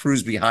thing. My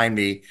crew's behind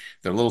me,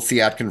 their little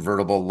Fiat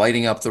convertible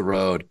lighting up the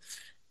road.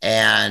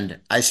 And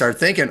I started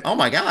thinking, oh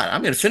my God,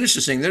 I'm going to finish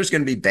this thing. There's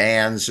going to be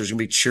bands. There's going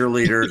to be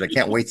cheerleaders. I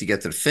can't wait to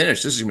get to the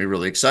finish. This is going to be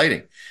really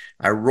exciting.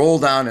 I roll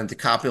down into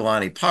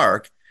Kapilani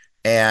Park,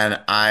 and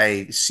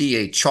I see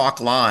a chalk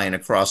line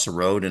across the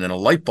road and then a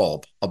light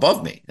bulb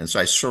above me. And so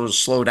I sort of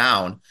slow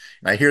down,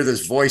 and I hear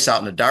this voice out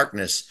in the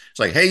darkness. It's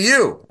like, hey,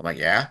 you. I'm like,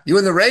 yeah. You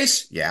in the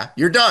race? Yeah.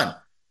 You're done.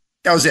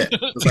 That was it.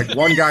 It was like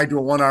one guy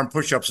doing one-arm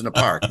push-ups in the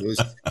park. It was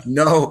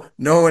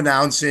no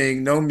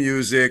announcing, no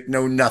music,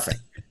 no nothing.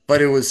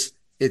 But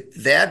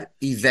that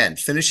event,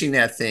 finishing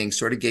that thing,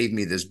 sort of gave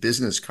me this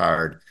business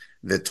card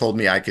that told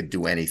me I could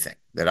do anything,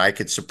 that I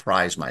could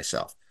surprise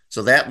myself.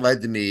 So that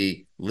led to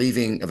me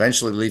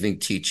eventually leaving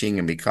teaching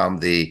and become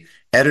the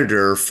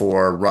editor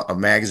for a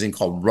magazine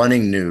called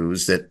Running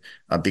News. That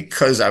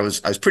because I was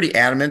pretty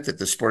adamant that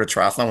the sport of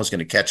triathlon was going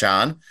to catch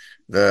on.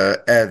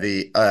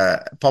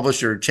 The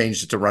publisher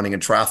changed it to Running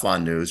and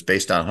Triathlon News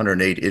based on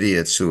 108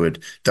 idiots who had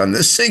done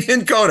this thing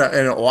in Kona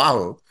and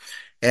Oahu.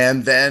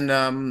 And then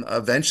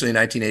eventually in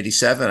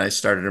 1987, I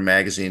started a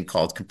magazine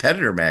called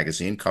Competitor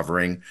Magazine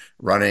covering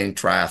running,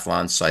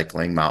 triathlon,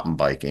 cycling, mountain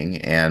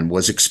biking, and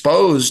was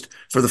exposed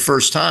for the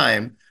first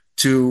time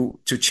to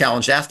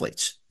challenged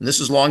athletes. And this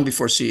is long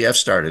before CEF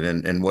started.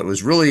 And what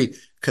was really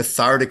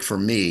cathartic for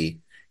me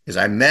is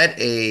I met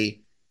a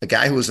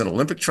guy who was an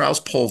Olympic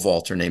trials pole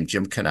vaulter named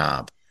Jim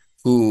Knob,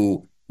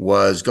 who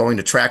was going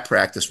to track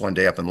practice one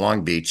day up in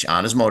Long Beach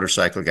on his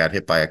motorcycle, got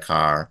hit by a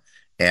car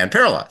and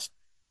paralyzed.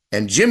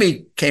 And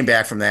Jimmy came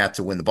back from that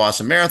to win the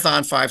Boston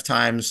Marathon 5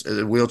 times,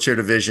 the wheelchair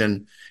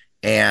division.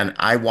 And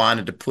I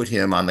wanted to put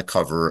him on the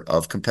cover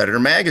of Competitor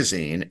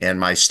Magazine.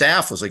 And my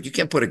staff was like, you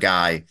can't put a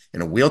guy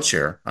in a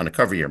wheelchair on the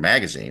cover of your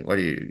magazine.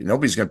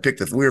 Nobody's going to pick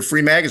we're a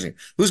free magazine.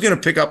 Who's going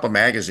to pick up a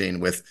magazine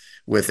with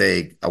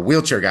a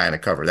wheelchair guy on the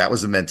cover? That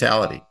was the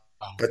mentality.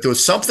 But there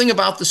was something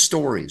about the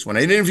stories. When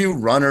I interview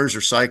runners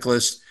or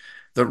cyclists,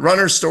 the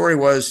runner's story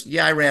was,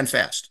 yeah, I ran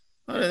fast.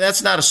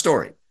 That's not a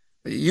story.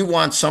 You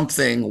want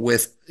something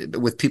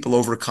with people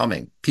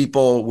overcoming,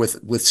 people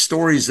with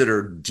stories that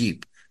are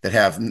deep, that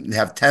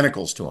have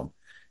tentacles to them.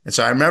 And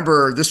so I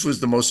remember this was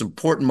the most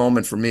important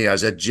moment for me. I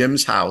was at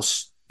Jim's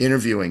house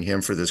interviewing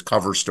him for this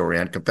cover story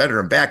on Competitor.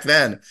 And back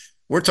then,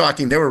 we're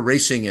talking, they were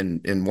racing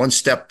in one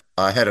step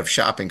ahead of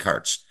shopping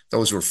carts.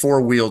 Those were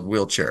 4-wheeled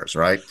wheelchairs,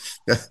 right?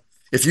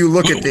 If you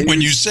look at when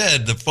you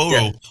said the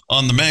photo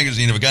on the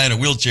magazine of a guy in a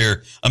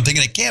wheelchair, I'm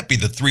thinking it can't be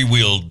the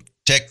 3-wheeled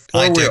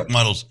high-tech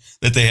models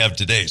that they have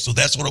today. So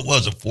that's what it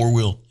was, a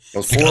 4-wheel.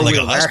 Like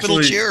a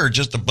hospital chair or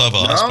just above a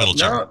hospital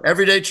chair? No,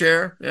 everyday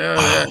chair. Yeah,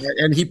 wow.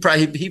 And he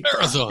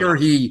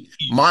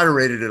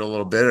moderated it a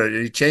little bit.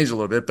 He changed a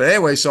little bit. But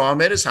anyway, so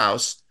I'm at his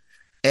house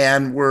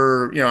and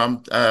we're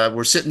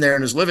sitting there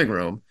in his living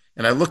room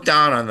and I look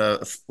down on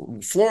the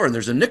floor and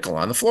there's a nickel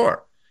on the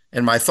floor.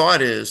 And my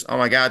thought is, oh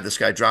my God, this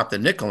guy dropped the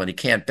nickel and he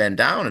can't bend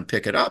down and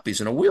pick it up.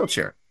 He's in a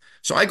wheelchair.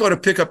 So I go to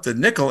pick up the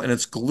nickel and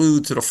it's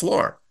glued to the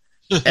floor.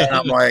 And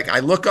I'm like, I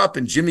look up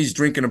and Jimmy's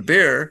drinking a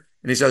beer.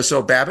 And he says,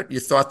 so Babbitt, you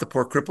thought the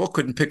poor cripple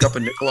couldn't pick up a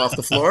nickel off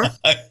the floor?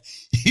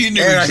 You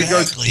knew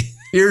exactly.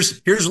 He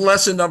goes, here's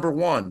lesson number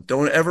 1.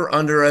 Don't ever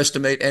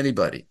underestimate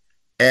anybody.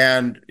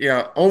 And,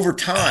 over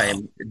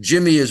time,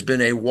 Jimmy has been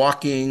a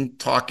walking,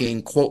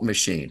 talking quote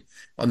machine.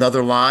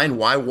 Another line,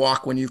 why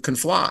walk when you can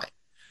fly?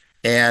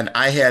 And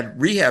I had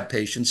rehab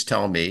patients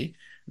tell me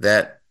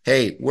that,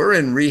 hey, we're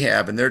in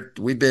rehab and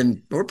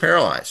we're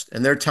paralyzed.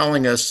 And they're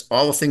telling us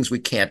all the things we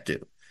can't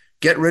do.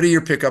 Get rid of your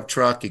pickup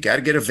truck. You got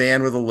to get a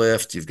van with a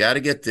lift. You've got to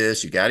get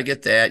this. You got to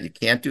get that. You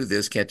can't do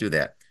this, can't do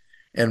that.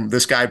 And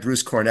this guy,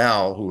 Bruce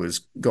Cornell, who was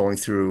going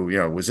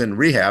through, was in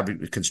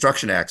rehab,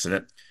 construction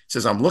accident,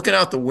 says, I'm looking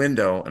out the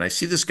window and I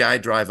see this guy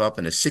drive up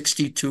in a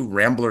 62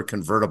 Rambler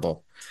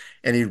convertible.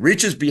 And he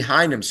reaches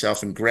behind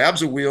himself and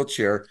grabs a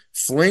wheelchair,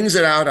 flings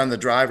it out on the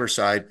driver's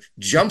side,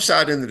 jumps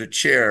out into the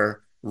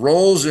chair,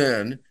 rolls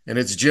in, and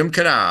it's Jim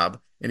Knob.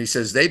 And he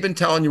says, they've been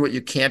telling you what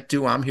you can't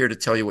do. I'm here to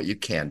tell you what you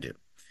can do.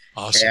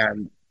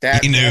 Awesome.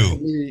 And he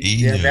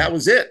knew. That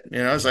was it.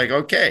 I was like,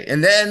 okay.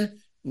 And then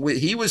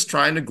he was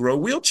trying to grow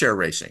wheelchair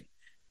racing.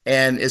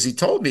 And as he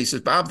told me, he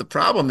says, Bob, the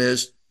problem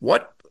is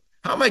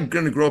how am I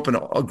going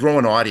to grow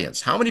an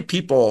audience? How many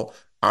people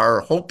are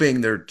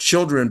hoping their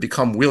children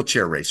become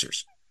wheelchair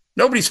racers?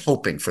 Nobody's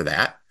hoping for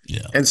that.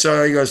 Yeah. And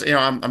so he goes,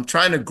 I'm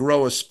trying to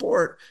grow a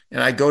sport.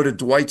 And I go to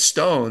Dwight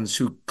Stones,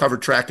 who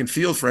covered track and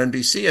field for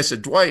NBC. I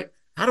said, Dwight,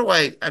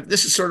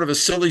 this is sort of a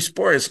silly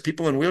sport. It's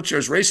people in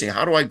wheelchairs racing.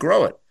 How do I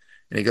grow it?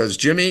 And he goes,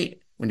 Jimmy,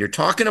 when you're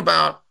talking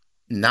about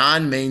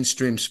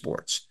non-mainstream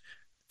sports,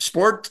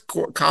 sport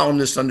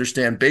columnists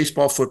understand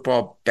baseball,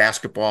 football,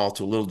 basketball,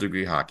 to a little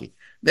degree hockey.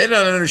 They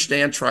don't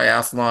understand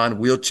triathlon,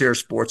 wheelchair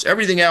sports,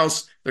 everything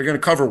else they're going to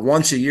cover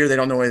once a year. They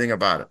don't know anything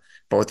about it.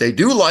 But what they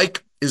do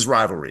like is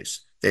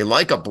rivalries. They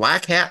like a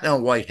black hat and a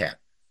white hat.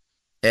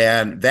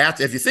 And that,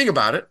 if you think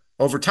about it,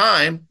 over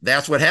time,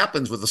 that's what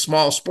happens with a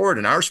small sport.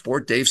 In our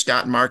sport, Dave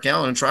Scott and Mark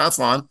Allen in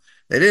triathlon,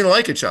 they didn't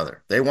like each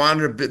other. They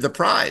wanted the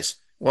prize.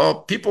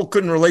 Well, people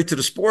couldn't relate to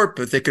the sport,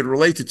 but they could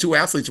relate to 2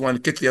 athletes who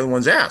wanted to kick the other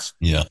one's ass.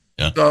 Yeah.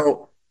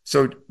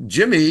 So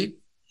Jimmy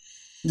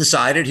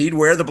decided he'd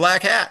wear the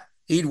black hat.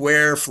 He'd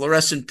wear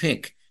fluorescent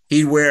pink.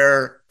 He'd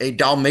wear a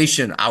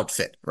Dalmatian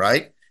outfit,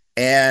 right?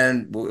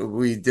 And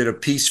we did a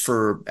piece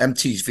for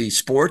MTV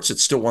Sports.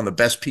 It's still one of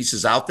the best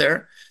pieces out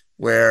there,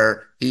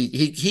 where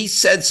he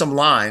said some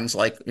lines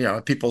like,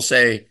 people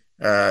say,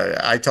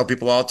 I tell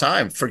people all the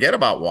time, forget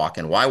about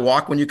walking. Why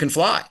walk when you can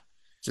fly?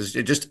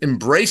 Just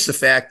embrace the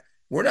fact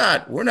we're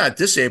not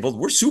disabled.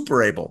 We're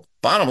super able,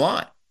 bottom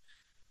line.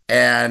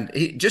 And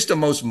he just the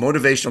most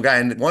motivational guy.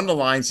 And one of the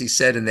lines he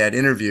said in that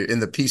interview, in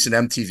the piece in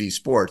MTV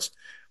Sports,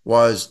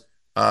 was,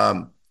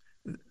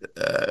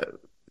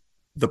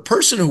 the the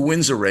person who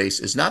wins a race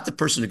is not the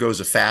person who goes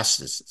the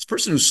fastest. It's the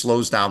person who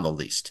slows down the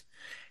least.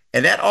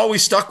 And that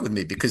always stuck with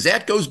me because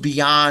that goes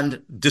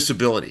beyond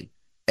disability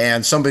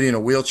and somebody in a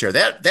wheelchair.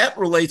 That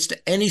relates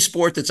to any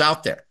sport that's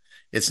out there.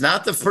 It's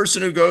not the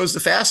person who goes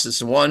the fastest,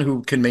 the one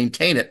who can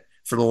maintain it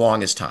for the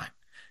longest time.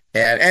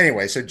 And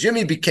anyway, so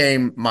Jimmy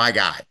became my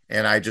guy,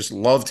 and I just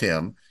loved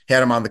him.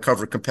 Had him on the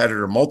cover of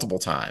Competitor multiple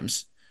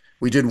times.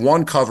 We did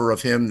one cover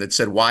of him that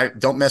said, "Why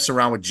don't mess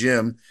around with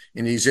Jim?"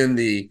 And he's in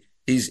the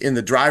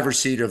driver's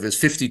seat of his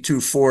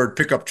 52 Ford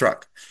pickup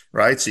truck,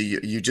 right? So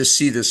you just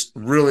see this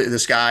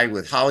guy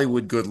with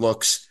Hollywood good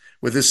looks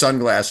with his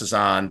sunglasses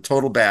on,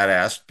 total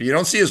badass, but you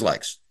don't see his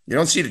legs. You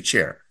don't see the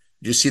chair.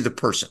 You just see the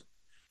person.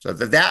 So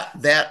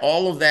that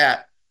all of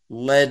that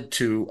led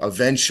to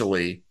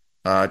eventually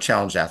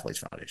Challenged Athletes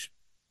Foundation.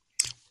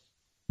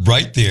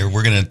 Right there,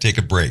 we're going to take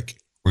a break.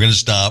 We're going to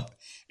stop,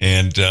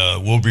 and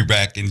we'll be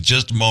back in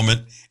just a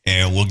moment,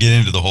 and we'll get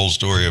into the whole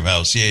story of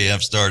how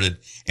CAF started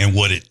and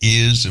what it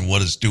is and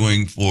what it's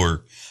doing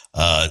for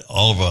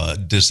all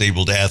of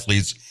disabled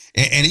athletes.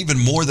 And even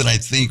more than I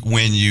think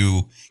when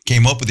you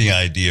came up with the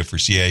idea for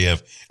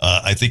CAF,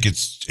 I think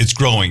it's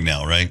growing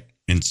now, right?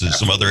 Into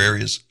some other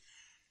areas.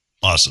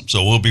 Awesome.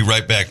 So we'll be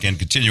right back and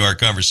continue our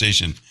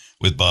conversation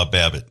with Bob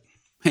Babbitt.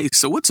 Hey,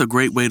 so what's a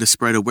great way to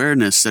spread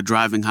awareness that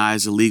driving high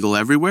is illegal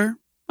everywhere?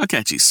 A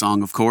catchy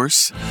song, of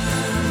course. You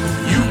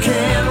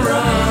can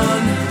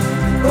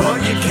run,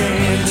 but you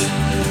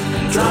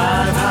can't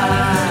drive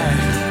high.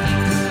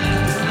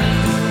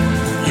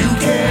 You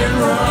can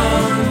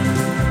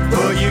run,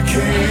 but you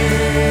can't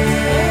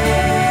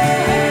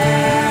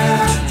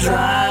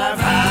drive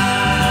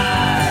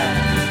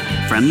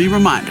high. Friendly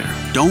reminder,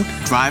 don't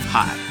drive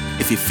high.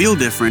 If you feel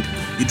different,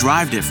 you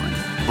drive different.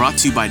 Brought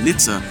to you by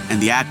NHTSA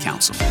and the Ad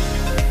Council.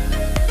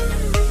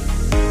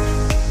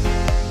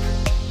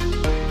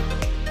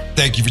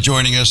 Thank you for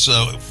joining us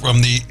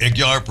from the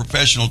Aguilar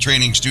Professional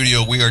Training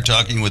Studio. We are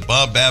talking with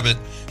Bob Babbitt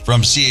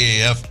from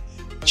CAF,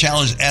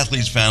 Challenged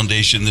Athletes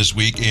Foundation this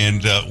week.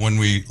 And when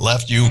we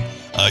left you,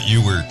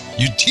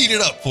 you teed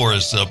it up for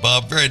us,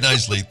 Bob, very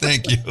nicely.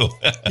 Thank you.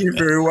 You're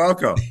very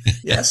welcome.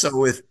 Yeah. So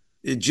with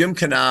Jim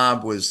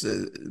Knab was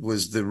the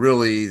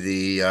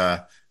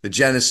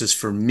genesis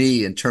for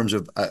me in terms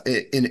of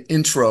an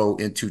intro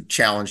into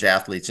challenged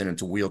athletes and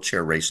into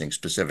wheelchair racing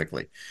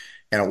specifically.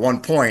 And at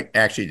one point,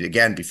 actually,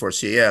 again, before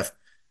CAF,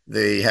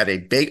 they had a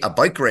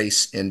bike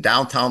race in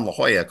downtown La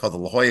Jolla called the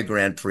La Jolla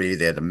Grand Prix.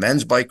 They had a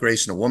men's bike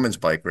race and a women's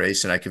bike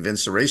race. And I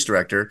convinced the race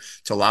director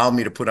to allow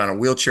me to put on a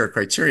wheelchair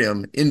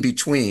criterium in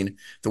between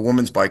the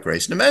women's bike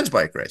race and the men's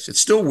bike race. It's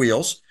still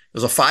wheels.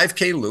 It was a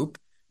 5K loop.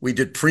 We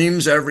did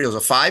preems it was a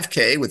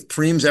 5K with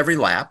preems every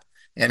lap,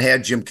 and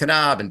had Jim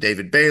Knab and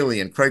David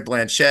Bailey and Craig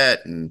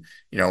Blanchett. And,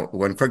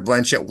 when Craig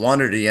Blanchett won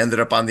it, he ended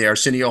up on the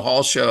Arsenio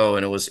Hall show,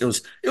 and it was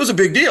a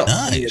big deal.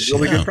 Nice, he had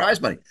really good prize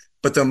money.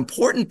 But the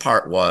important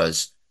part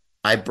was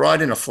I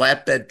brought in a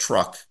flatbed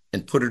truck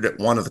and put it at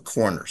one of the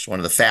corners, one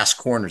of the fast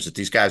corners that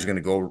these guys are going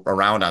to go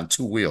around on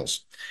two wheels,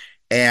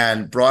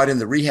 and brought in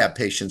the rehab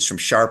patients from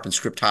Sharp and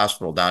Scripps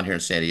Hospital down here in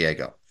San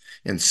Diego,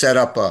 and set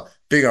up a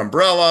big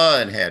umbrella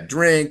and had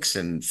drinks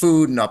and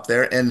food and up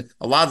there. And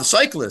a lot of the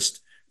cyclists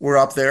were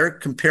up there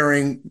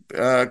comparing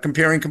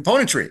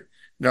componentry,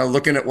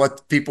 looking at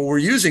what people were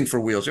using for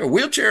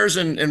wheelchairs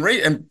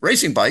and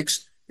racing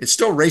bikes. It's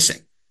still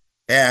racing,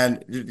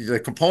 and the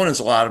components,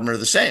 a lot of them are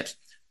the same.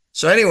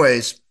 So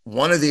anyways,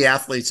 one of the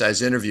athletes I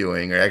was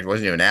interviewing, or actually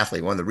wasn't even an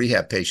athlete, one of the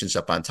rehab patients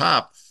up on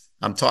top,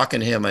 I'm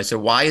talking to him. I said,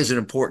 "Why is it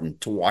important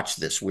to watch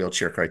this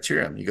wheelchair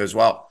criterium?" He goes,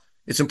 "Well,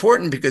 it's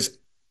important because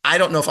I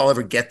don't know if I'll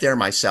ever get there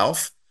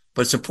myself,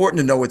 but it's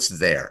important to know it's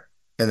there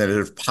and that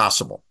it's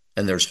possible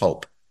and there's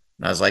hope."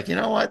 And I was like, you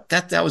know what?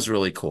 That was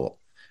really cool.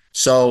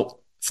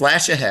 So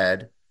flash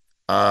ahead,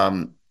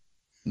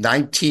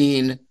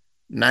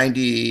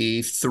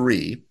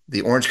 1993,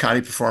 the Orange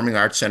County Performing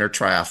Arts Center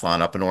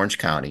Triathlon up in Orange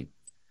County.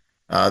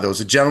 There was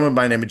a gentleman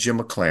by the name of Jim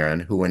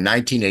McLaren who in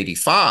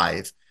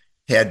 1985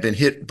 had been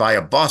hit by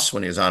a bus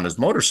when he was on his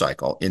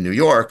motorcycle in New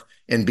York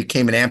and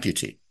became an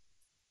amputee.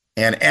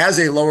 And as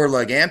a lower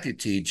leg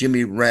amputee,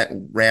 Jimmy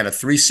ran a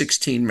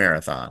 3:16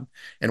 marathon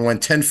and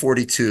went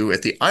 10:42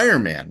 at the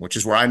Ironman, which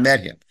is where I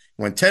met him.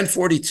 Went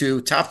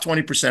 10:42, top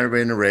 20%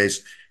 everybody in the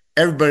race.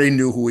 Everybody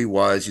knew who he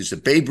was. He's the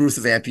Babe Ruth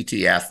of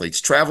amputee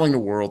athletes, traveling the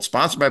world,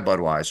 sponsored by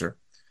Budweiser.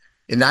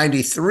 In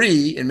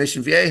 93, in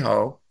Mission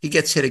Viejo, he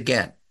gets hit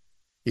again.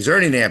 He's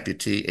already an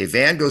amputee. A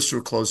van goes through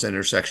a closed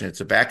intersection. It's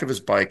the back of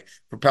his bike,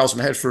 propels him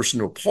headfirst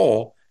into a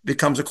pole,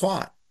 becomes a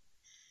quad.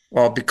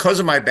 Well, because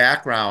of my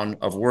background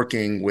of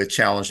working with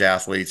challenged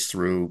athletes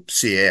through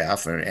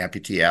CAF and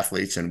amputee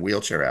athletes and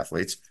wheelchair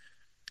athletes,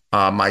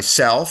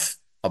 myself,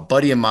 a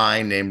buddy of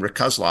mine named Rick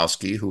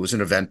Kozlowski, who was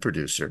an event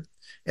producer,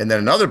 and then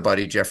another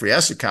buddy, Jeffrey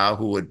Essikow,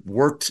 who had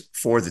worked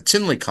for the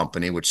Tinley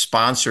Company, which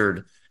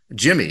sponsored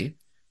Jimmy,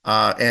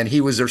 and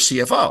he was their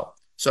CFO.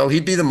 So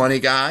he'd be the money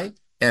guy,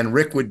 and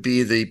Rick would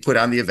be the put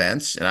on the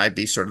events, and I'd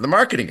be sort of the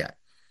marketing guy.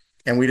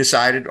 And we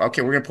decided,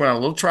 okay, we're going to put on a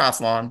little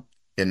triathlon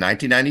in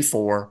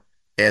 1994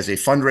 as a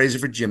fundraiser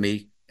for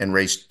Jimmy and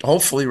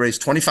hopefully raise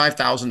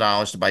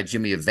 $25,000 to buy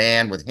Jimmy a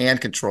van with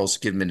hand controls to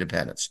give him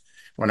independence.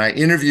 When I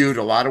interviewed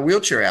a lot of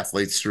wheelchair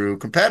athletes through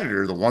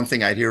Competitor, the one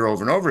thing I'd hear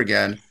over and over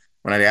again,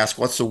 when I'd ask,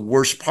 what's the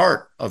worst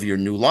part of your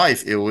new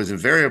life? It was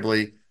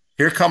invariably,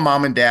 here come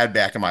mom and dad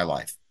back in my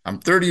life. I'm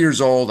 30 years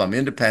old. I'm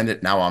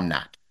independent. Now I'm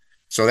not.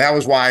 So that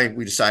was why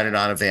we decided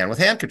on a van with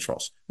hand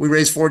controls. We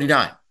raised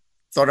 49.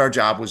 Thought our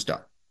job was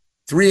done.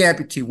 3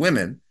 amputee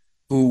women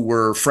who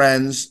were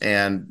friends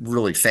and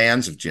really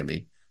fans of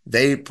Jimmy,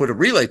 they put a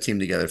relay team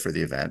together for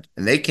the event.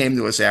 And they came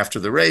to us after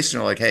the race and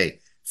they're like, hey,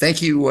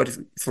 thank you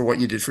for what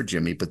you did for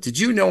Jimmy. But did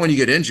you know when you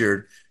get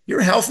injured,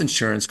 your health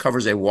insurance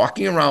covers a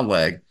walking around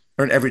leg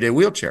or an everyday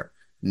wheelchair?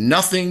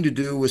 Nothing to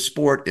do with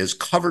sport is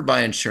covered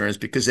by insurance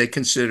because they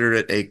consider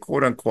it a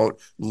quote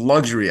unquote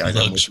luxury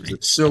item, which is the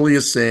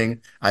silliest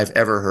thing I've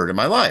ever heard in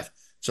my life.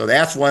 So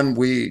that's when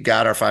we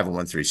got our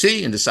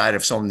 501(c) and decided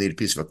if someone needed a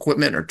piece of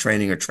equipment or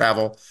training or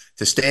travel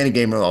to stay in a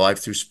game of their life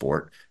through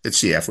sport, that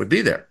CF would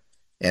be there.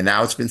 And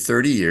now it's been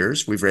 30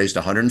 years. We've raised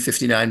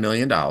 $159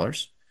 million.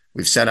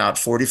 We've sent out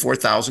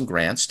 44,000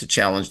 grants to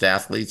challenged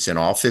athletes in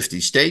all 50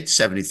 states,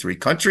 73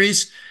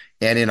 countries,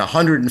 and in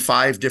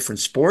 105 different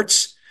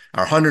sports.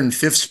 Our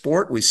 105th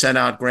sport, we sent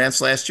out grants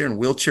last year in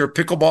wheelchair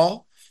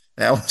pickleball.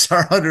 That was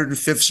our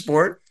 105th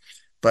sport.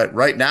 But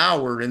right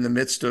now we're in the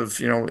midst of,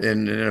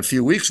 in a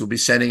few weeks, we'll be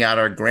sending out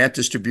our grant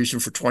distribution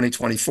for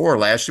 2024.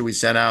 Last year we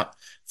sent out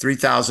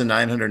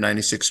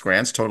 3,996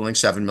 grants totaling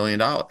 $7 million.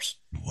 Wow.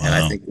 And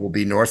I think we'll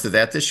be north of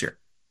that this year.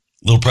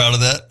 A little proud of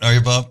that. Are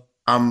you, Bob?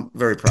 I'm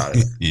very proud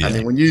of it. Yeah, I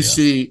mean, when you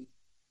see,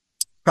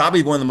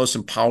 probably one of the most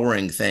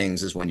empowering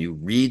things is when you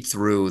read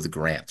through the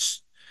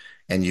grants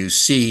and you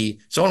see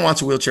someone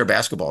wants a wheelchair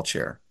basketball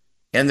chair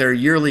and their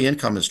yearly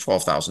income is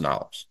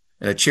 $12,000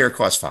 and a chair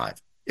costs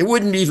 $5,000. It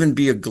wouldn't even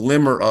be a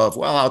glimmer of,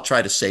 well, I'll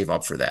try to save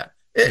up for that.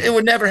 It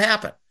would never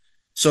happen.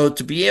 So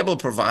to be able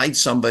to provide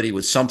somebody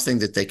with something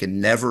that they can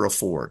never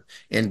afford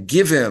and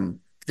give them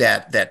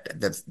that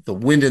the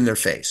wind in their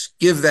face,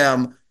 give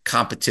them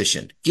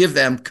competition, give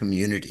them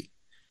community.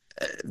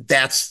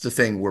 That's the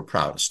thing we're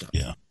proudest of.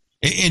 Yeah.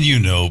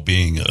 And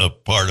being a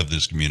part of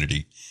this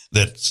community,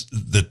 that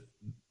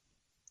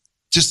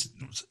just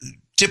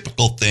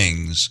typical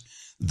things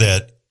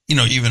that,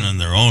 even on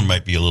their own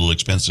might be a little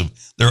expensive.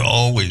 They're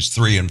always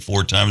 3 and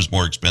 4 times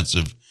more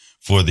expensive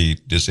for the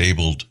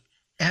disabled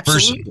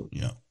person.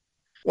 Yeah.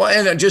 Well,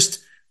 and just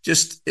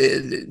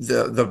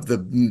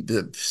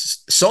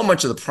so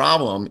much of the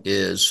problem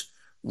is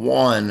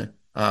one,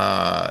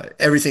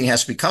 everything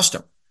has to be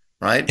custom.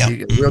 Right? Yeah.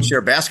 A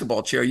wheelchair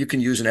basketball chair you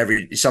can use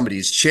in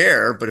somebody's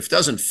chair, but if it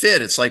doesn't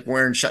fit, it's like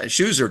wearing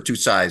shoes are 2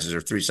 sizes or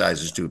 3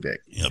 sizes too big.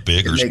 Yeah,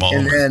 big or small.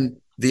 And then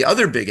the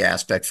other big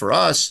aspect for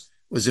us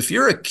was if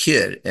you're a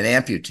kid, an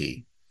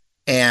amputee,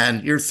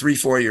 and you're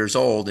 3-4 years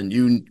old and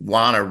you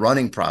want a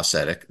running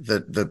prosthetic,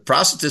 the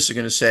prosthetists are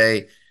going to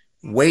say,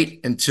 wait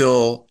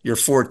until you're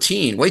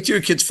 14. Wait till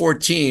your kid's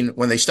 14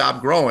 when they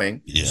stop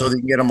growing so they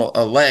can get them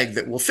a leg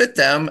that will fit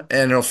them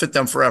and it'll fit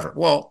them forever.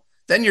 Well,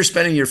 then you're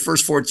spending your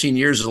first 14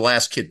 years as the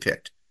last kid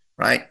picked,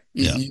 right?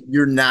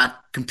 You're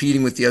not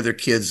competing with the other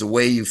kids. The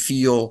way you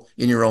feel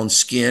in your own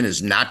skin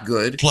is not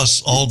good.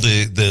 Plus all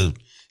the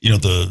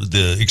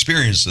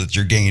experience that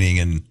you're gaining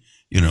and,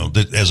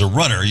 that as a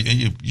runner,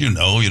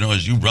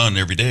 as you run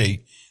every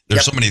day,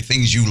 there's so many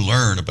things you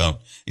learn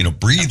about,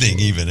 breathing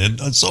even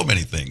and so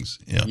many things.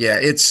 Yeah. Yeah.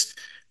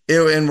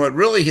 And what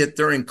really hit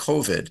during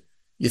COVID,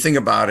 you think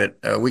about it,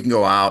 we can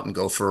go out and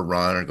go for a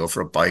run or go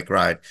for a bike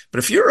ride. But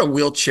if you're a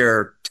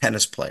wheelchair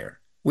tennis player,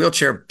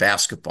 wheelchair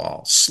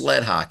basketball,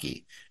 sled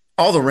hockey,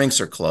 all the rinks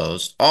are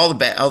closed, all the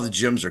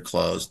gyms are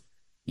closed.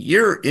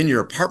 You're in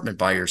your apartment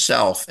by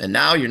yourself, and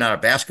now you're not a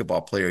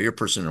basketball player, you're a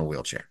person in a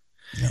wheelchair.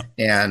 Yeah.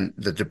 And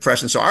the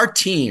depression. So our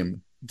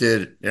team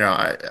did,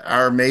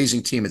 our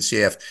amazing team at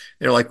CF,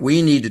 they're like,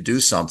 we need to do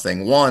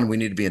something. 1, we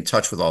need to be in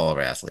touch with all of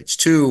our athletes.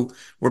 2,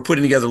 we're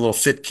putting together little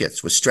fit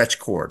kits with stretch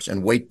cords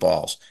and weight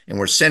balls, and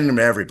we're sending them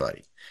to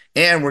everybody.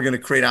 And we're going to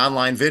create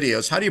online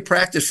videos. How do you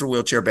practice for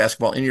wheelchair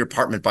basketball in your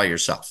apartment by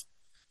yourself?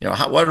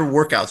 What are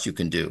workouts you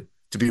can do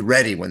to be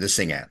ready when this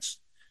thing ends?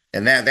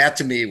 And that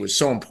to me was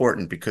so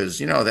important because,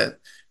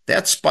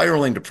 that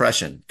spiraling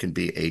depression can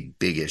be a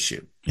big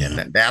issue. Yeah.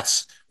 And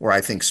that's where I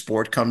think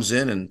sport comes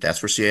in, and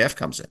that's where CAF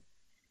comes in.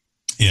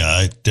 Yeah,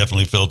 I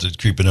definitely felt it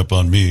creeping up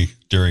on me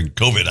during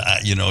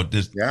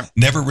COVID.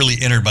 Never really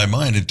entered my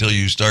mind until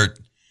you start,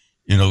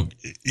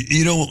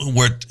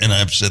 what, and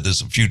I've said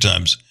this a few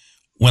times,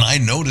 when I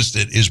noticed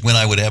it is when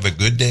I would have a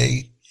good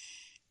day.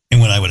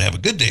 And when I would have a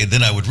good day,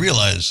 then I would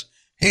realize,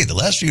 hey, the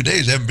last few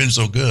days haven't been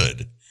so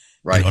good.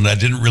 Right. And I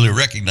didn't really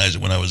recognize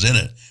it when I was in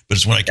it, but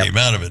it's when I came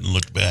out of it and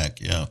looked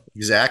back. Yeah,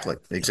 exactly.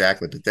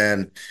 But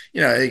then,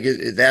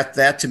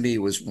 that to me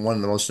was one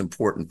of the most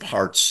important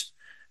parts.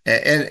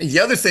 And the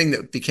other thing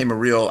that became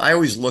I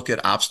always look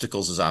at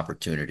obstacles as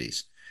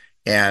opportunities.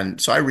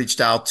 And so I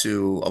reached out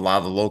to a lot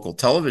of the local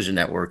television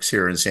networks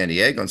here in San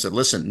Diego and said,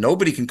 listen,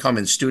 nobody can come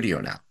in studio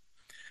now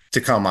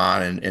to come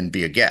on and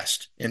be a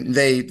guest. And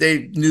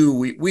they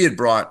knew we had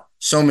brought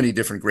so many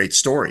different great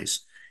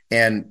stories.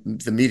 And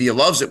the media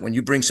loves it when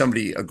you bring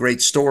somebody a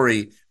great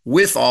story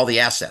with all the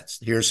assets.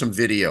 Here's some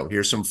video,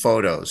 here's some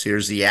photos,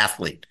 here's the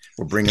athlete.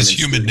 We're bringing it's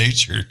human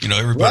nature.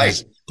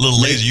 Everybody's a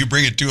little lazy. You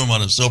bring it to them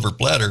on a silver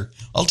platter.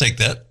 I'll take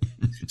that.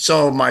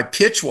 So my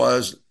pitch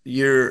was,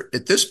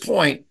 at this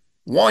point,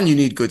 one, you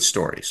need good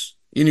stories.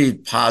 You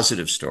need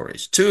positive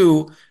stories.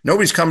 Two,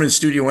 nobody's coming to the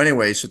studio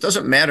anyway, so it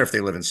doesn't matter if they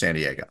live in San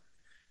Diego.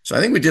 So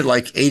I think we did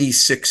like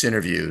 86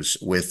 interviews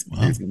with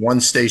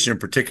one station in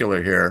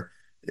particular here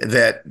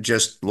that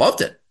just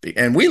loved it.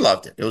 And we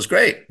loved it. It was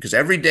great because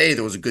every day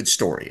there was a good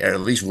story. At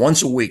least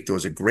once a week, there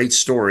was a great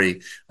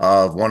story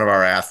of one of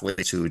our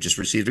athletes who just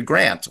received a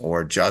grant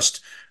or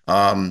just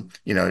got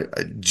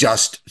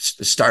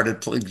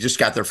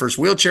their first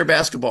wheelchair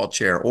basketball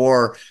chair,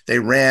 or they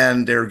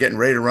were getting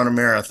ready to run a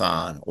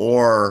marathon,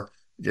 or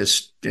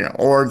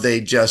they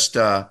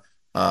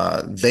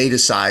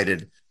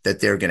decided that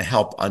they're going to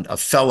help a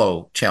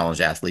fellow challenge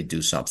athlete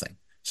do something.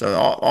 So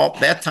all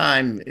that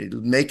time,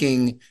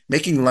 making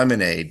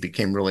lemonade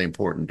became really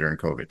important during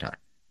COVID time.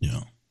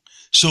 Yeah.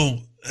 So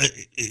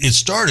it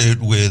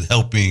started with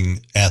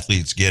helping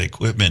athletes get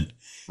equipment.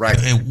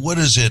 Right. And what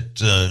is it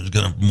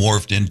going to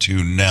morphed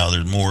into now?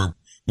 There's more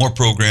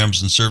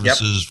programs and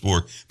services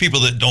for people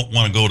that don't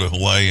want to go to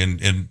Hawaii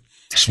and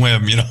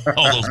swim,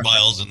 all those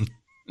miles. And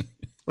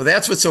well,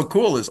 that's what's so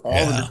cool is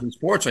all the different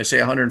sports. When I say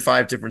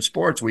 105 different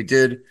sports, we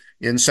did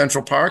in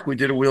Central Park, we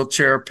did a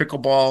wheelchair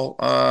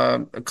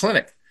pickleball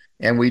clinic.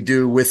 And we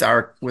do with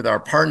our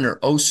partner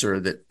Oser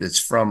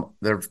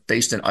they're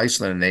based in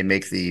Iceland and they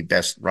make the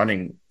best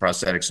running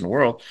prosthetics in the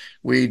world.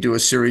 We do a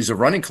series of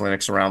running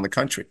clinics around the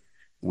country.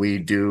 We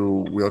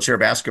do wheelchair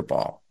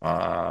basketball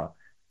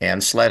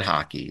and sled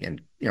hockey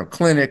and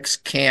clinics,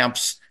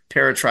 camps,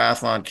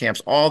 paratriathlon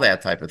camps, all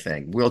that type of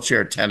thing.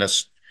 Wheelchair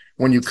tennis.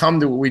 When you come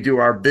to, we do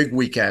our big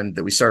weekend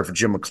that we started for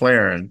Jim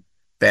McLaren.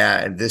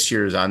 This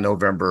year is on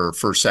November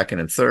 1st, 2nd,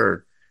 and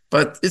 3rd.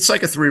 But it's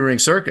like a 3-ring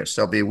circus.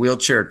 There'll be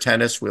wheelchair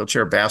tennis,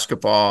 wheelchair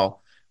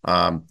basketball.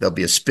 There'll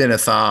be a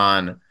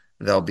spin-a-thon.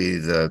 There'll be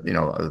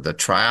the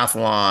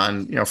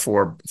triathlon,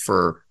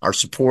 for our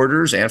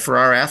supporters and for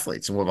our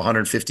athletes. And we'll have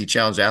 150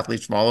 challenge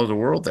athletes from all over the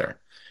world there.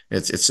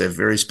 It's a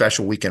very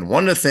special weekend.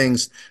 One of the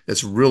things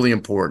that's really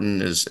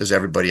important as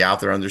everybody out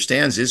there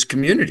understands is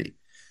community.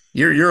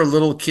 You're a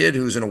little kid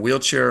who's in a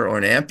wheelchair or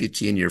an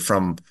amputee and you're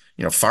from,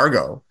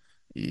 Fargo.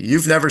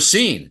 You've never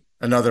seen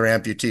another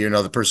amputee or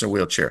another person in a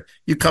wheelchair.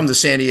 You come to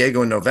San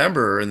Diego in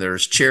November and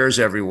there's chairs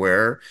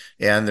everywhere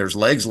and there's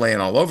legs laying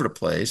all over the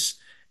place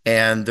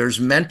and there's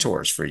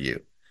mentors for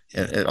you.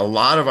 And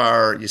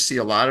you see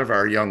a lot of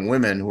our young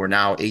women who are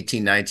now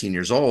 18, 19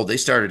 years old, they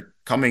started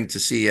coming to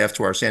CEF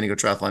to our San Diego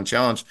Triathlon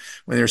Challenge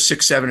when they were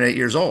 6, 7, 8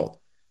 years old.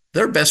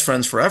 They're best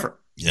friends forever.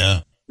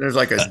 Yeah. There's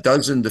like a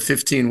dozen to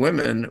 15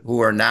 women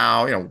who are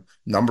now,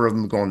 number of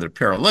them going to the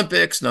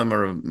Paralympics,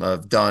 number of them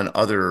have done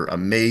other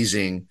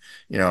amazing,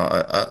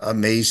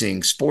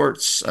 amazing sport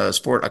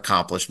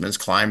accomplishments,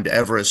 climbed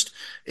Everest.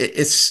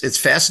 It's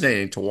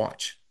fascinating to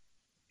watch.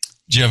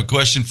 Do you have a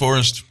question for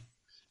us?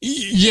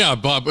 Yeah,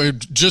 Bob,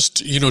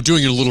 just,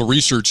 doing a little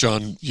research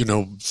on,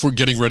 for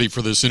getting ready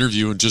for this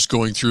interview and just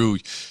going through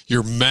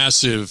your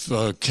massive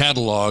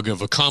catalog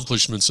of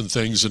accomplishments and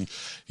things. And,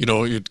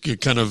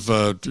 it kind of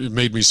it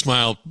made me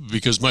smile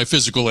because my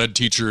physical ed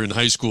teacher in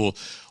high school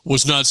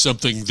was not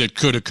something that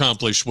could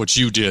accomplish what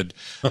you did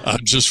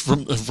just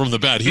from the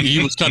bat.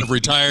 He was kind of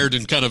retired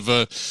and kind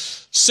of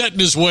set in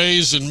his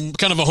ways and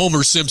kind of a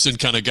Homer Simpson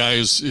kind of guy,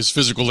 his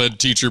physical ed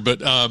teacher.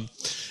 But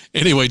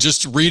anyway,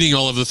 just reading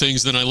all of the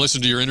things. Then I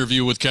listened to your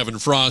interview with Kevin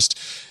Frost,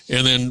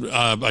 and then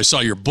I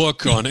saw your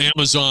book on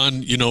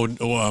Amazon.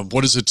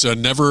 What is it?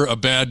 Never a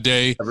Bad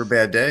Day. Never a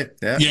Bad Day.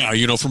 Yeah.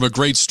 Yeah. From a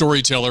great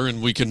storyteller,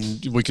 and we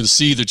can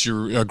see that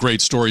you're a great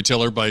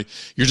storyteller by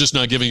you're just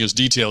not giving us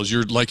details.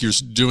 You're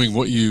doing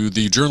what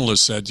the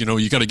journalist said.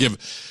 You got to give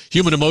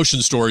human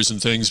emotion stories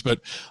and things. But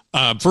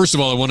first of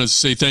all, I want to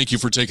say thank you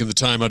for taking the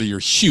time out of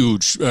your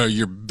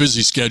your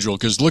busy schedule.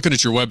 Because looking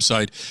at your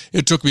website,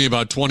 it took me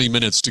about 20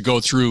 minutes to go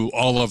through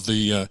all of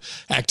the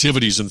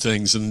activities and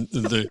things, and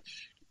the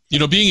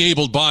being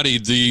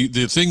able-bodied,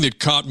 the thing that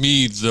caught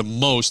me the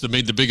most, that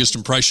made the biggest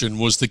impression,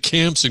 was the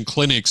camps and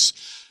clinics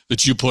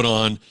that you put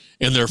on,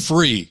 and they're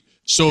free.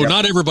 So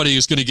not everybody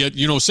is going to get,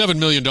 $7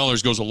 million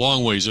goes a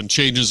long ways and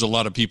changes a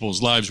lot of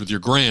people's lives with your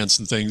grants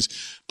and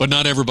things, but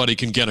not everybody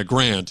can get a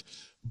grant.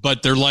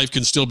 But their life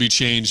can still be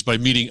changed by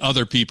meeting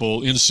other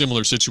people in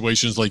similar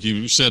situations, like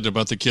you said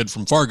about the kid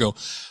from Fargo.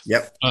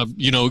 Yep.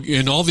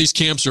 And all these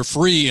camps are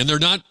free, and they're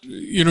not,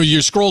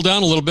 you scroll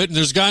down a little bit, and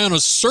there's a guy on a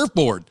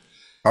surfboard.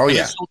 Oh,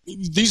 yeah. So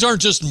these aren't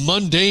just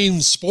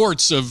mundane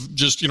sports of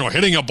just,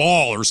 hitting a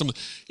ball or something.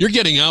 You're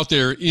getting out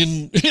there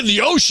in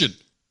the ocean.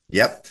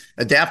 Yep.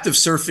 Adaptive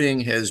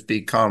surfing has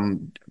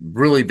become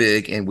really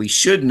big, and we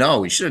should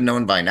have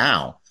known by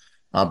now.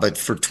 But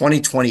for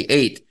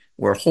 2028,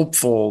 we're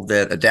hopeful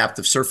that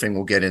adaptive surfing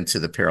will get into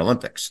the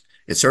Paralympics.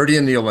 It's already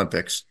in the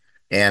Olympics.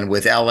 And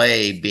with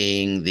LA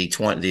being the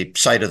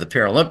site of the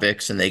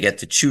Paralympics and they get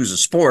to choose a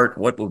sport,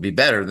 what would be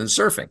better than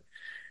surfing?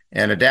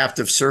 And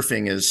adaptive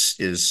surfing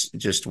is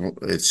just,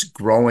 it's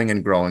growing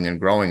and growing and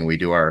growing. We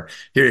do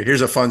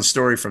here's a fun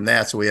story from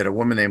that. So we had a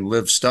woman named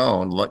Liv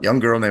Stone, young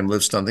girl named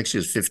Liv Stone, I think she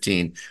was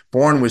 15,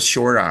 born with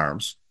short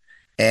arms.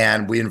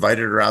 And we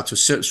invited her out to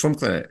a swim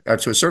clinic, or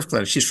to a surf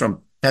clinic. She's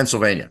from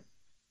Pennsylvania.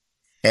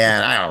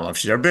 And I don't know if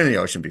she's ever been in the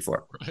ocean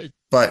before. Right.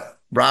 But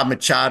Rob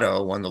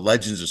Machado, one of the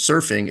legends of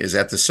surfing, is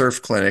at the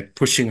surf clinic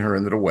pushing her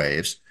into the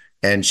waves.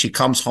 And she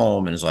comes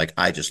home and is like,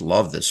 I just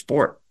love this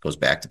sport. Goes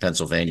back to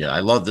Pennsylvania. I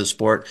love this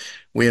sport.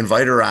 We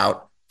invite her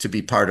out to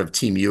be part of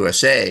Team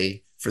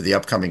USA for the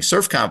upcoming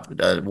surf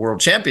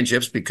world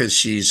championships because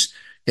she's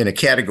in a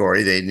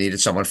category. They needed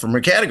someone from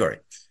her category.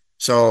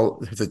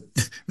 So the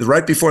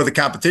right before the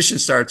competition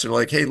starts, they're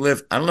like, hey,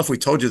 Liv, I don't know if we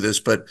told you this,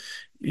 but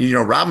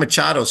Rob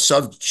Machado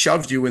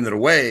shoved you into the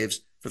waves.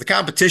 For the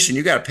competition,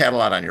 you got to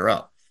paddle out on your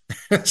own.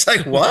 It's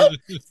like, what?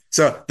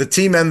 So the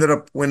team ended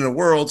up winning the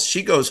world.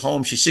 She goes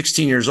home. She's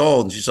 16 years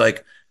old. And she's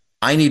like,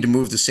 I need to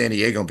move to San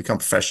Diego and become a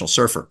professional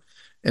surfer.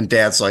 And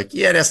Dad's like,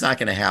 yeah, that's not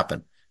going to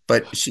happen.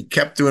 But she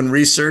kept doing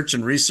research.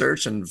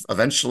 And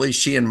eventually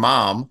she and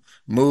Mom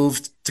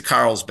moved to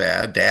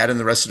Carlsbad. Dad and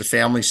the rest of the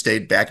family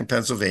stayed back in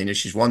Pennsylvania.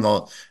 She's won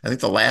I think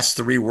the last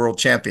 3 world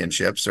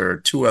championships, or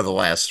 2 of the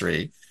last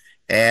 3.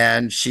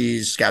 And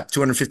she's got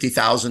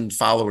 250,000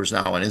 followers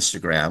now on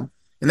Instagram.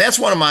 And that's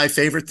one of my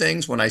favorite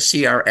things when I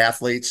see our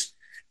athletes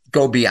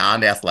go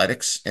beyond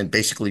athletics and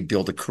basically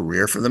build a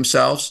career for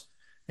themselves.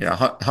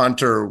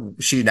 Hunter,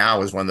 she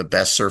now is one of the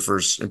best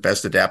surfers and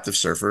best adaptive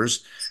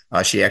surfers.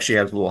 She actually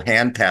has little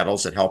hand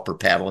paddles that help her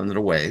paddle into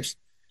the waves.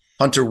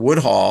 Hunter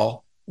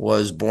Woodhall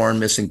was born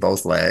missing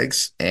both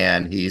legs,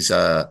 and he's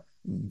a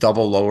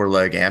double lower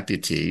leg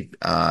amputee.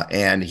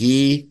 And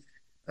he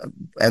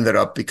ended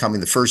up becoming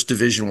the first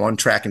Division I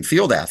track and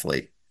field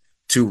athlete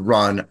to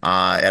run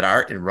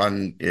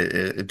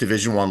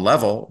Division I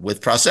level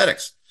with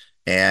prosthetics.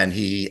 And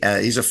he's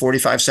a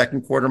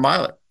 45-second quarter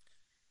miler.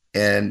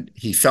 And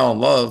he fell in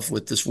love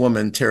with this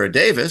woman, Tara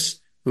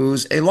Davis,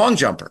 who's a long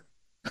jumper.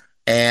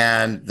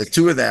 And the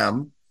two of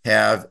them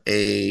have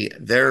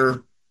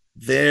their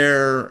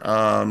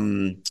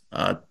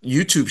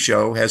YouTube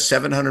show has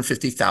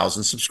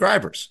 750,000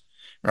 subscribers,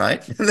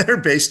 right? And they're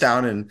based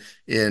down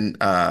in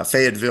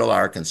Fayetteville,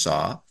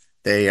 Arkansas.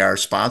 They are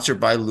sponsored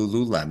by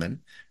Lululemon.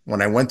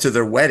 When I went to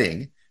their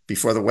wedding,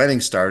 before the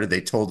wedding started,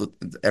 they told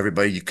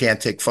everybody you can't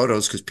take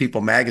photos because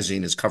People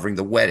Magazine is covering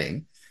the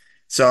wedding.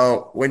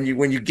 So when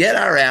you get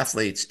our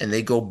athletes and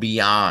they go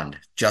beyond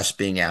just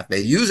being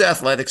athletes, they use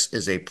athletics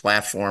as a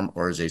platform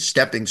or as a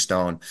stepping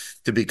stone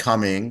to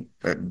becoming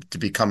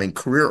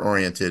career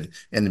oriented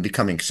and to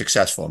becoming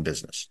successful in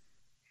business,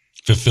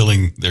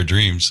 fulfilling their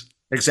dreams.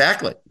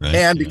 Exactly. Right,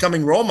 and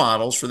becoming role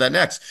models for that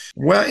next.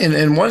 Well,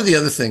 and one of the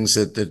other things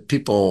that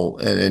people,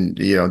 and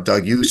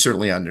Doug, you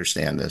certainly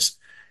understand this.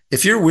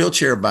 If you're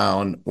wheelchair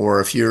bound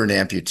or if you're an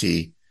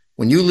amputee,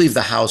 when you leave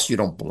the house, you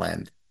don't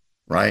blend,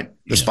 right?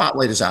 The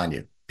spotlight is on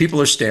you. People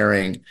are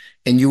staring,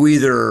 and you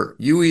either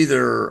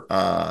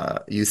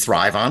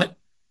thrive on it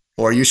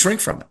or you shrink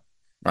from it,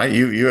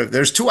 right?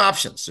 There's 2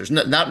 options. There's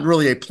not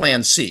really a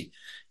plan C.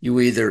 You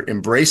either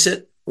embrace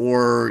it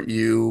or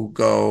you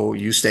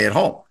stay at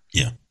home.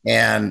 Yeah.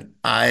 And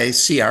I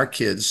see our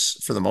kids,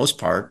 for the most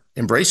part,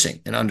 embracing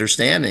and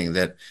understanding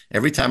that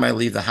every time I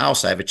leave the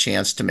house, I have a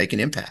chance to make an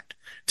impact,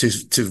 to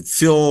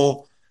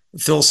fill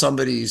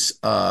somebody's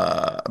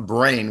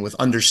brain with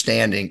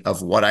understanding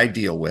of what I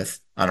deal with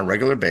on a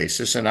regular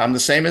basis. And I'm the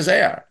same as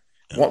they are.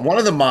 One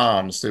of the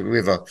moms, we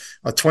have a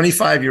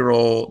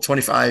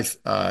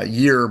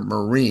 25-year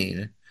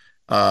Marine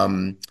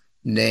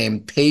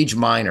named Paige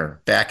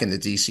Miner back in the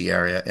DC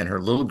area. And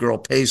her little girl,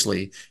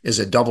 Paisley, is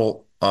a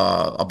double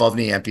above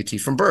knee amputee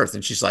from birth.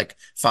 And she's like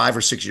 5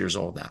 or 6 years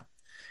old now.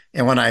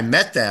 And when I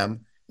met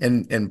them,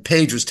 and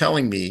Paige was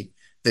telling me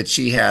that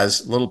she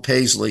has little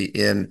Paisley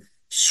in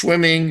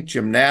swimming,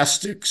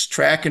 gymnastics,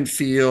 track and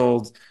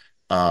field,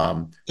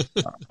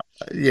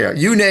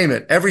 you name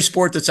it, every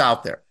sport that's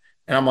out there.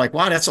 And I'm like,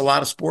 wow, that's a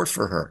lot of sport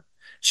for her.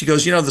 She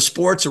goes, the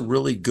sports are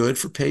really good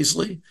for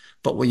Paisley,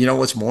 but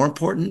what's more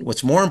important?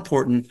 What's more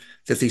important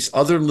that these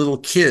other little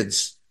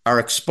kids are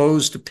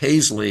exposed to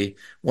Paisley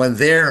when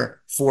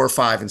they're 4,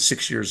 5, and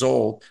 6 years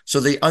old,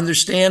 so they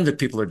understand that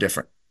people are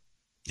different.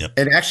 Yep.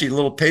 And actually,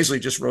 little Paisley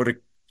just wrote a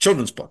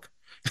children's book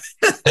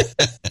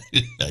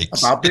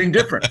about being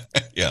different.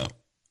 Yeah.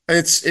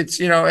 It's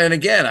and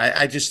again,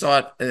 I just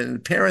thought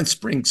parents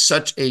bring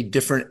such a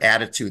different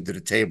attitude to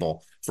the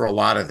table for a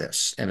lot of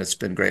this, and it's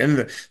been great.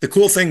 And the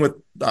cool thing with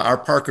our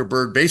Parker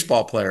Bird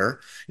baseball player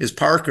is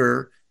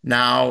Parker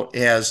now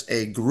has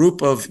a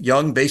group of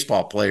young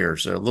baseball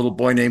players, a little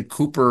boy named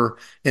Cooper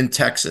in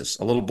Texas,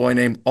 a little boy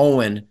named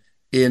Owen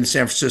in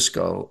San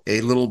Francisco,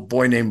 a little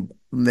boy named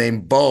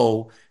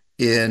Bo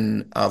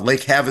in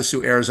Lake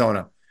Havasu,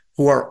 Arizona,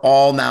 who are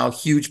all now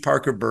huge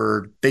Parker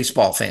Bird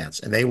baseball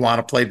fans, and they want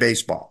to play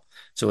baseball.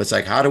 So it's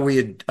like, how do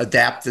we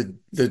adapt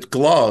the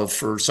glove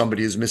for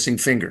somebody who's missing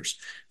fingers?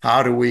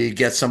 How do we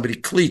get somebody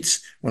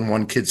cleats when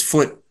one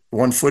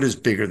foot is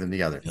bigger than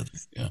the other?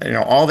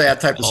 Yeah. All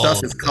that type of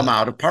stuff has come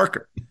out of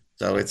Parker.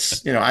 So it's,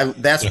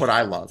 that's what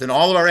I love. And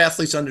all of our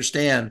athletes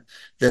understand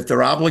that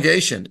their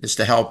obligation is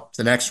to help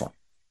the next one.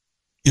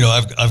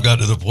 I've got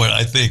to the point,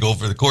 I think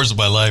over the course of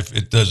my life,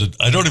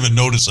 I don't even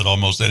notice it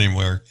almost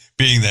anywhere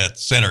being that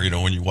center,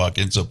 when you walk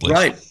in someplace.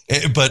 Right.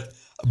 But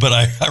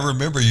I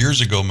remember years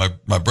ago,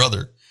 my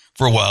brother,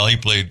 for a while, he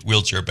played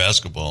wheelchair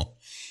basketball,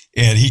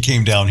 and he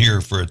came down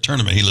here for a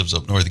tournament. He lives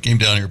up north. He came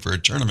down here for a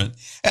tournament.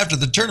 After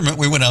the tournament,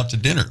 we went out to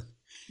dinner.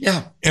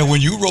 Yeah. And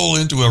when you roll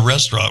into a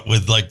restaurant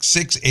with like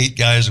 6-8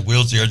 guys in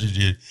wheelchairs,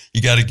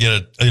 you got to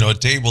get a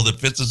table that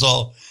fits us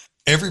all.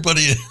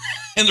 Everybody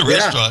in the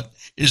restaurant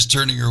is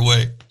turning your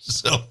way.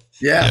 So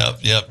yeah.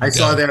 I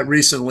saw that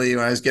recently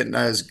when I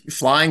was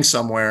flying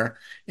somewhere,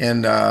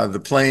 and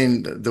the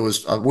plane, there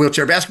was a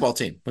wheelchair basketball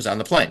team was on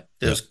the plane.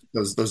 Those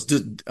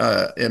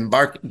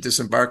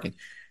disembarking,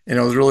 and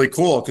it was really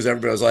cool because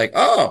everybody was like,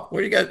 "Oh, what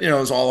do you got?" It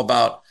was all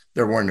about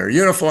they're wearing their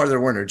uniform,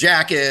 they're wearing their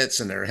jackets,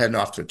 and they're heading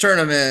off to a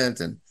tournament,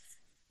 and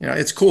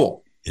it's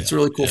cool. Yeah, it's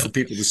really cool for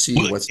people to see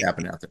what's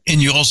happening out there.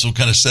 And you also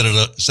kind of set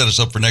us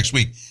up for next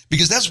week,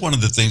 because that's one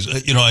of the things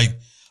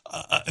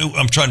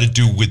I'm trying to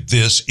do with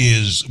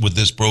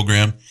this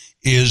program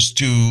is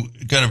to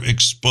kind of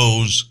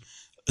expose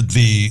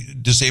the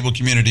disabled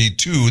community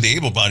to the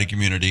able-bodied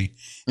community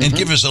and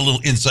give us a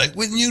little insight.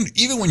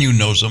 Even when you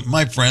know some,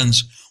 my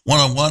friends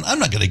one-on-one, I'm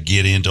not going to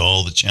get into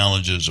all the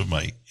challenges of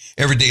my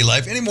everyday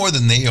life any more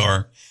than they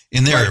are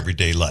in their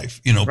everyday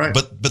life,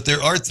 but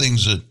there are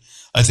things that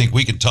I think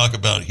we can talk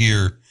about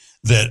here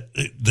that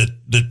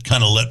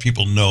kind of let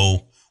people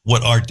know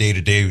what our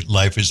day-to-day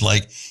life is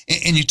like.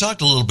 And you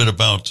talked a little bit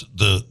about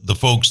the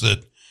folks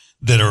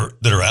that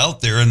are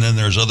out there, and then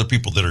there's other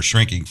people that are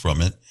shrinking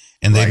from it,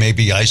 and they may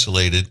be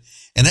isolated.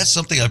 And that's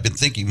something I've been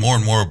thinking more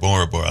and more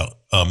about.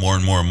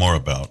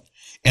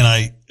 And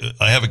I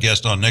have a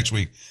guest on next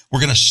week. We're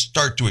going to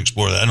start to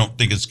explore that. I don't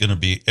think it's going to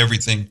be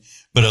everything,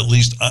 but at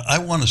least I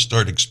want to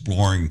start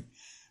exploring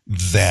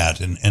that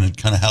and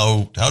kind of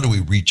how do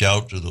we reach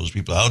out to those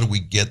people? How do we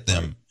get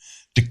them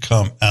to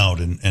come out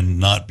and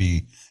not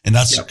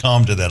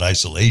succumb to that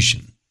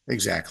isolation?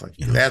 Exactly.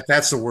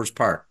 That's the worst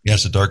part. Yeah,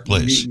 it's a dark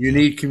place. You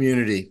need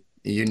community.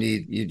 You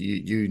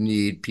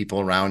need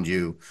people around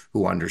you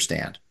who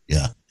understand.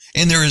 Yeah.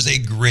 And there is a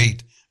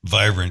great,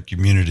 vibrant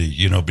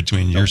community,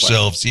 between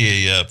yourself,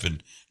 CAF,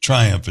 and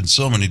Triumph, and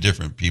so many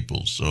different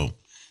people. So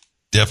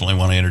definitely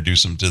want to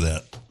introduce them to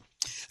that.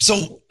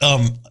 So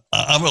I'm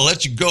going to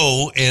let you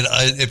go. And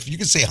if you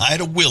can say hi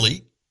to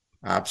Willie.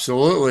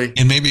 Absolutely.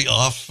 And maybe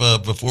off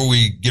before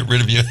we get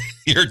rid of you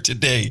here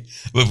today,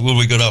 when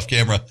we go off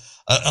camera,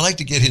 I like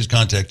to get his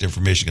contact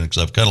information because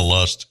I've kind of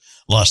lost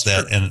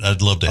that, and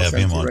I'd love to have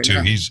him on too.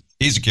 Now. He's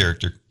a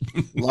character.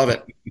 Love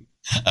it.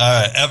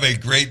 All right. Have a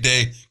great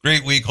day,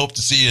 great week. Hope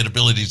to see you at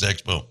Abilities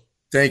Expo.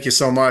 Thank you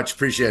so much.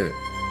 Appreciate it.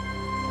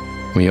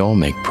 We all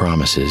make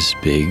promises,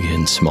 big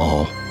and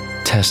small,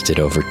 tested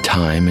over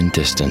time and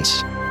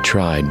distance,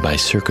 tried by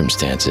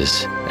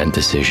circumstances and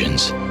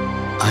decisions.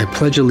 I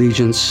pledge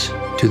allegiance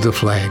to the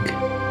flag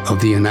of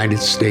the United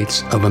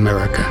States of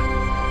America.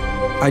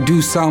 I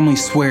do solemnly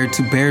swear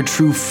to bear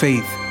true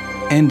faith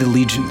and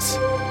allegiance.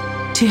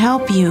 To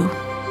help you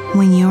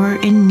when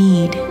you're in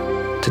need.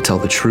 To tell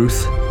the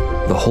truth,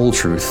 the whole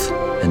truth,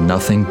 and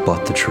nothing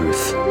but the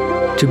truth.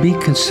 To be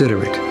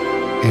considerate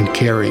and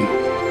caring,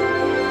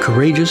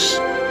 courageous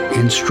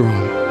and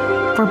strong.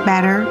 For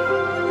better.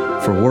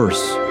 For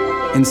worse.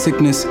 In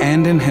sickness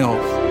and in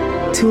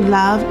health. To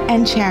love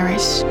and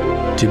cherish.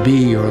 To be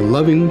your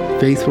loving,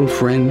 faithful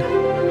friend.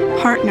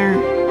 Partner.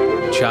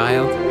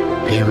 Child.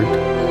 Parent.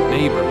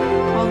 Neighbor.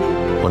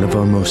 One of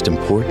our most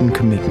important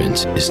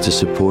commitments is to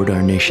support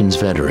our nation's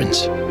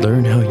veterans.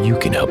 Learn how you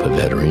can help a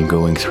veteran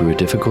going through a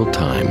difficult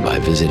time by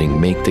visiting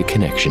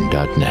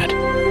maketheconnection.net.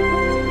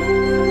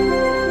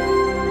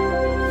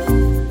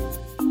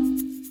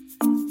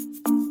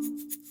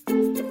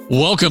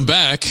 Welcome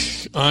back.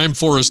 I'm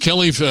Forrest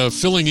Kelly,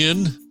 filling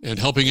in and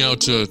helping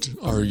out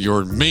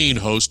your main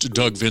host,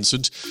 Doug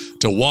Vincent,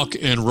 to Walk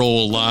and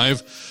Roll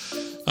Live.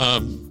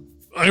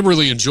 I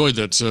really enjoyed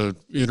that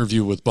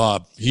interview with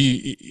Bob.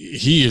 He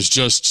is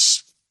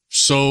just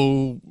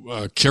so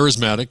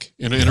charismatic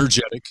and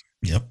energetic.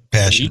 Yep,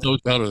 passionate. He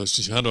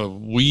knows how to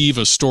weave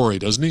a story,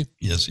 doesn't he?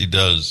 Yes, he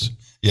does.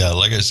 Yeah,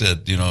 like I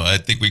said, I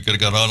think we could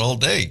have got on all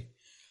day.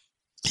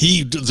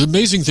 The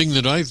amazing thing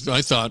that I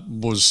thought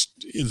was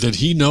that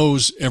he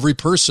knows every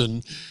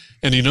person,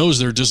 and he knows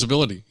their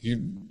disability.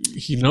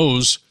 He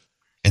knows.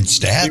 And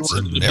stats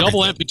and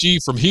double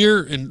amputee from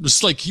here, and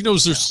it's like he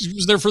knows he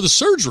was there for the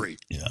surgery.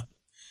 Yeah.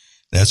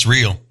 That's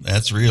real.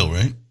 That's real,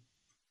 right?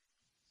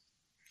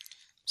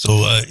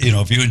 So,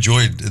 if you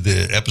enjoyed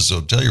the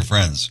episode, tell your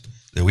friends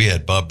that we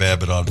had Bob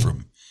Babbitt on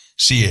from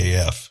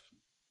CAF,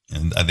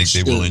 and I think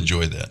they will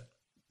enjoy that.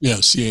 Yeah,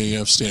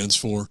 CAF stands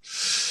for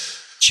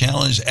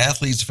Challenge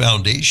Athletes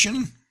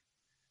Foundation,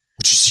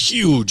 which is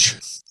huge.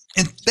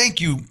 And thank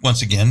you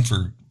once again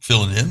for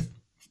filling in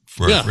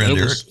for our friend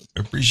Eric. I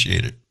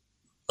appreciate it.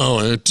 Oh,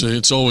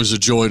 it's always a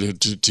joy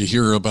to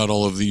hear about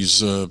all of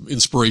these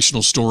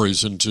inspirational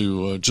stories, and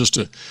to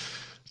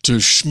to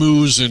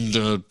schmooze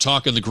and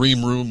talk in the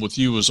green room with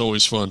you is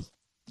always fun.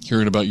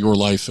 Hearing about your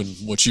life and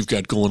what you've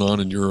got going on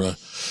in your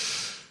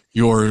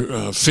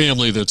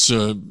family, that's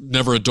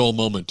never a dull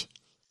moment.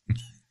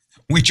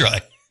 We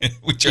try.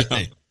 We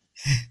try.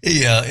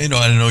 Yeah, I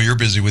know you're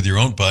busy with your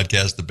own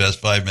podcast, the Best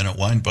 5 Minute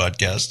Wine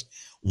Podcast.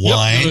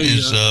 Wine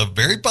is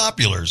very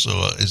popular. So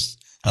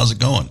how's it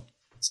going?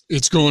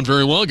 It's going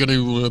very well. Going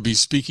to be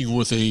speaking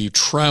with a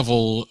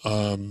travel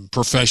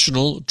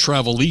professional,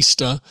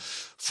 travelista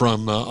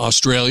from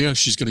Australia.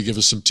 She's going to give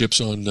us some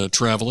tips on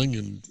traveling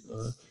and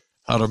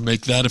how to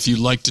make that, if you'd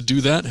like to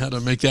do that, how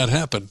to make that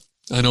happen.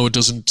 I know it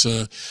doesn't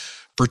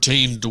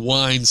pertain to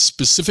wine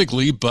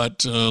specifically,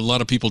 but a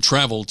lot of people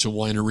travel to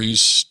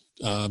wineries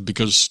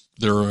because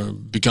they're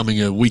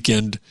becoming a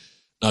weekend,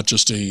 not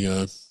just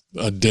a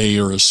day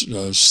or a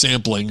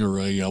sampling or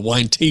a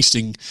wine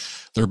tasting.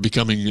 They're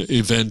becoming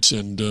event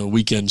and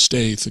weekend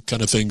stay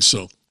kind of thing.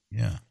 So,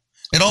 yeah,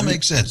 it all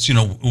makes sense.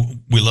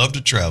 We love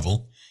to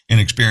travel and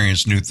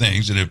experience new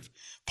things. And if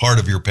part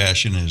of your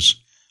passion is,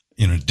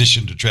 in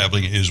addition to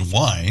traveling, is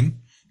wine,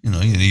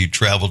 you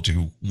travel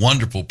to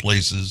wonderful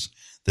places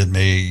that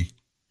may,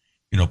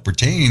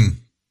 pertain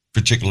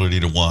particularly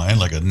to wine,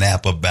 like a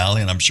Napa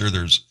Valley. And I'm sure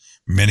there's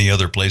many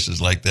other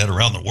places like that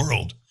around the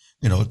world.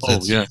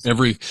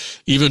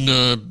 Even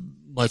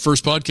my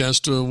first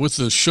podcast with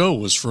the show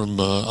was from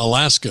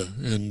Alaska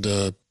and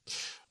a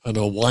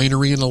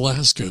winery in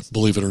Alaska,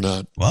 believe it or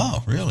not.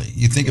 Wow, really?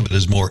 You think of it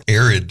as more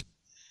arid,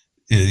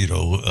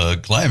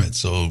 climate.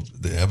 So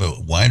they have a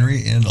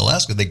winery in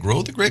Alaska. They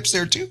grow the grapes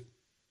there too?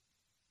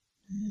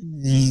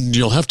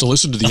 You'll have to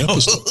listen to the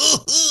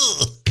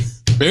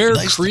episode. Bear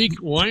Creek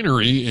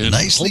Winery in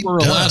Homer,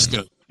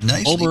 Alaska.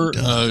 Homer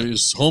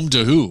is home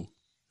to who?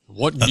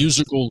 What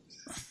musical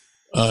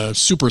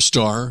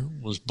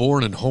superstar was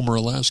born in Homer,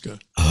 Alaska?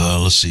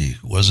 Let's see.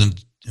 It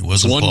wasn't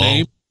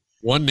Paul?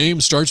 One name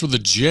starts with a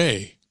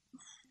J.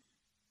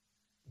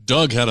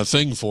 Doug had a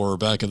thing for her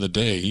back in the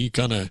day. He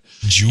kind of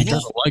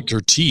liked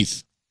her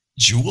teeth.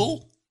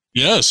 Jewel?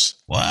 Yes.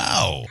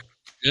 Wow.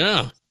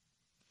 Yeah.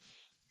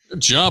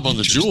 Good job on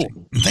the jewel.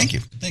 Thank you.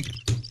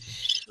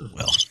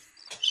 Well.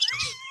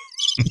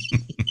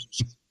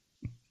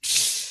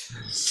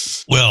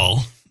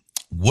 Well,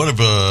 what if,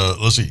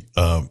 let's see,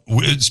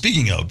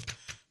 speaking of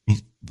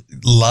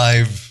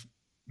live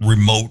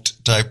remote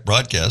type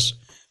broadcasts,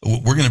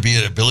 we're going to be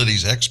at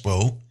Abilities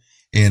Expo,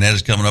 and that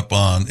is coming up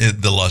on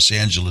the Los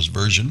Angeles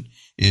version,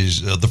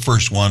 is the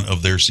first one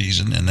of their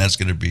season, and that's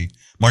going to be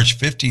March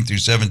 15th through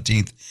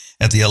 17th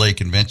at the LA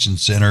Convention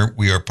Center.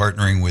 We are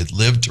partnering with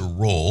Live to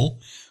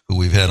Roll, who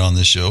we've had on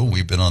this show.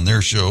 We've been on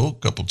their show a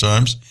couple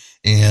times,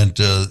 and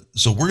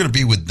so we're going to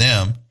be with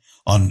them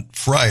on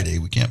Friday.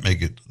 We can't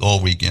make it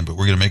all weekend, but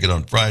we're going to make it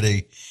on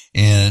Friday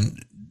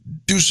and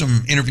do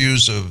some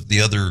interviews of the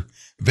other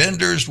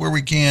vendors where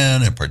we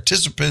can and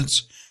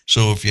participants.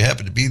 So if you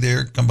happen to be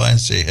there, come by and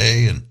say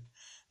hey, and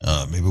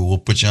maybe we'll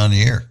put you on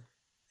the air.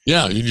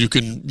 Yeah, you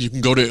can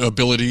go to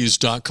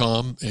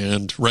abilities.com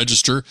and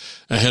register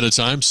ahead of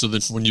time so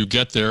that when you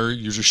get there,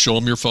 you just show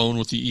them your phone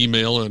with the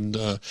email and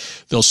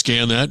they'll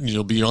scan that and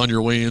you'll be on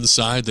your way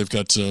inside. They've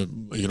got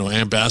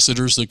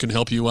ambassadors that can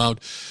help you out.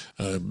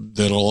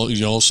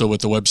 Also at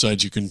the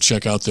website, you can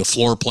check out the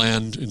floor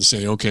plan and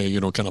say, okay,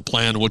 kind of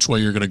plan which way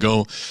you're going to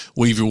go,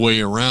 weave your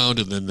way around.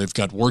 And then they've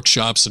got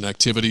workshops and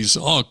activities,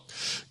 all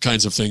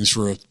kinds of things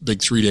for a big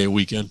 3-day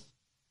weekend.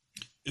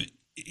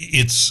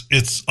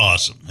 It's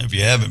awesome. If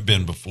you haven't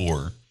been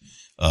before,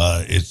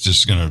 it's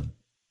just going to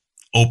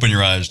open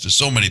your eyes to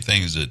so many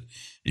things that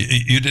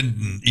you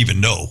didn't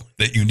even know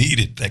that you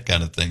needed, that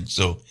kind of thing.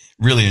 So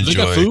really enjoy. They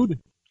got food?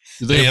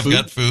 They have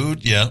got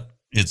food. Yeah.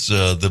 It's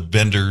the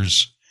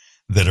vendors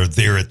that are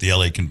there at the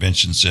LA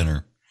Convention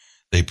Center.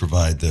 They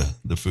provide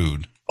the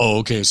food. Oh,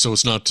 okay. So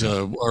it's not,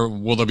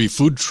 will there be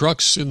food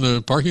trucks in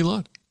the parking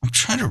lot? I'm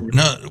trying to,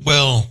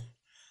 the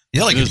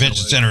LA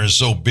Convention Center is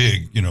so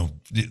big,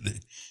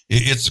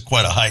 it's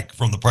quite a hike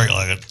from the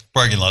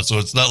parking lot. So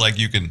it's not like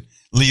you can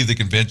leave the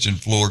convention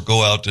floor,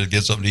 go out to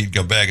get something to eat, and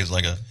come back. It's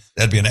like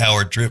that'd be an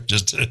hour trip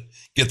just to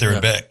get there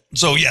and back.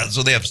 So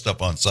so they have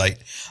stuff on site.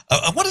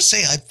 I want to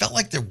say, I felt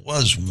like there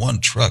was one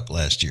truck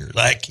last year.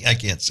 I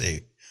can't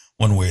say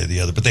one way or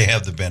the other, but they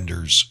have the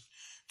vendors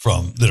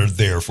that are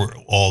there for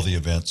all the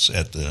events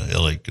at the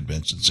LA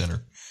Convention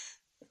Center.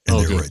 And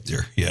they're right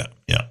there. Yeah.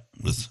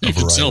 With you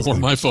can tell where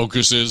my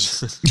focus is.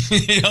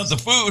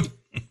 The food.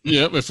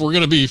 Yeah, if we're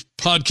going to be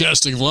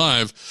podcasting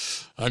live,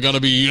 I got to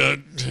be,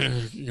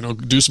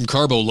 do some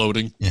carbo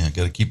loading. Yeah,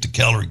 got to keep the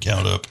calorie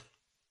count up.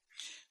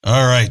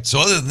 All right.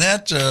 So other than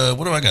that,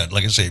 what do I got?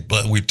 Like I say,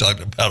 we've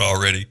talked about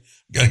already.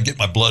 Got to get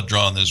my blood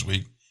drawn this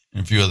week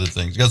and a few other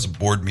things. Got some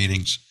board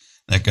meetings,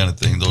 that kind of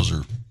thing. Those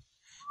are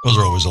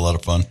always a lot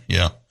of fun.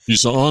 Yeah.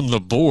 He's on the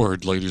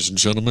board, ladies and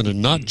gentlemen,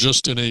 and not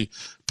just in a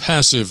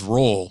passive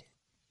role.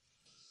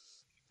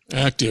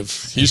 Active.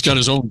 He's got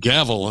his own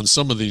gavel on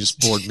some of these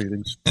board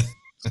meetings.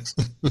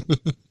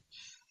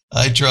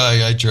 I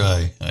try.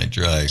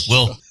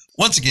 Well,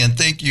 once again,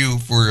 thank you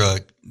for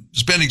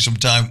spending some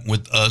time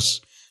with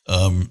us.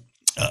 I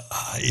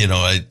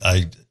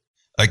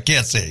I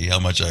can't say how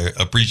much I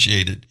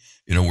appreciate it.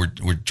 You know,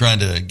 we're trying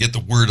to get the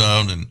word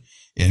out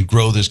and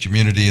grow this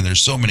community, and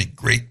there's so many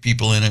great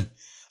people in it.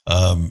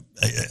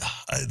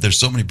 There's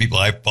so many people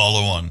I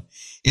follow on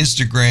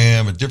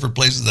Instagram and different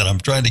places that I'm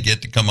trying to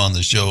get to come on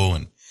the show,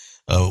 and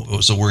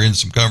so we're in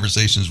some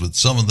conversations with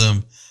some of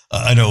them.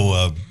 I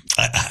know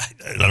I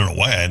don't know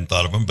why I hadn't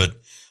thought of him, but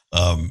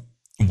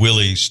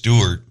Willie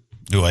Stewart,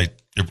 who I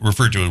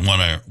refer to as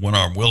One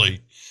Arm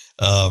Willie,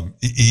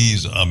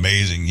 he's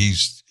amazing.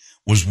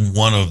 Was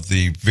one of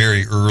the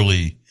very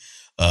early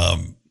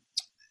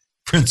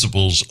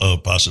principles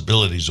of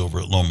possibilities over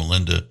at Loma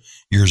Linda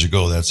years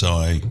ago. That's how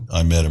I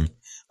met him.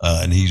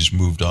 And he's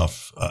moved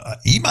off.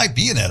 He might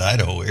be in that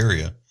Idaho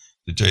area,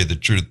 to tell you the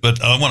truth,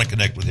 but I want to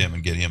connect with him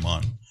and get him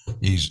on.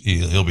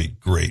 He'll be a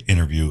great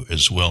interview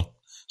as well.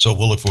 So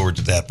we'll look forward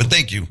to that. But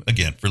thank you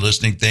again for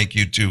listening. Thank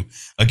you to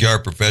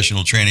Aguiar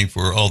Professional Training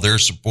for all their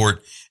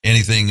support.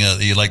 Anything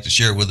that you'd like to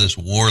share with us,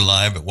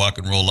 warlive at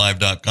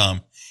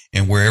walkandrolllive.com.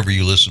 And wherever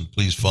you listen,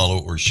 please follow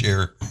or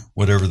share,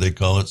 whatever they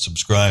call it,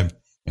 subscribe.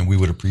 And we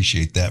would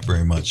appreciate that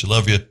very much. I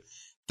love you.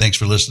 Thanks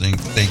for listening.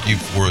 Thank you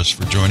for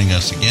joining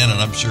us again. And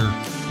I'm sure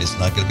it's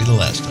not going to be the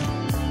last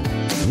time.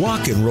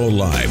 Walk and Roll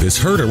Live is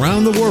heard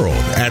around the world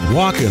at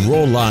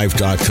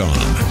walkandrolllive.com,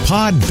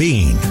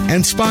 Podbean,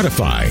 and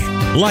Spotify.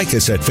 Like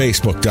us at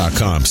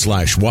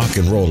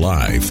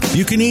facebook.com/walkandrolllive.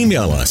 You can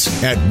email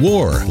us at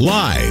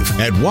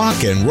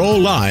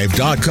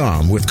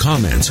warlive@walkandrolllive.com with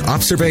comments,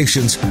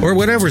 observations, or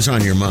whatever's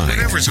on your mind.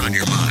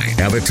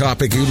 Have a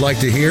topic you'd like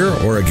to hear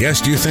or a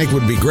guest you think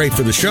would be great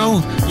for the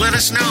show? Let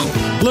us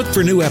know. Look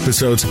for new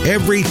episodes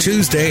every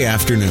Tuesday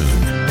afternoon.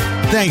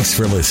 Thanks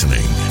for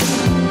listening.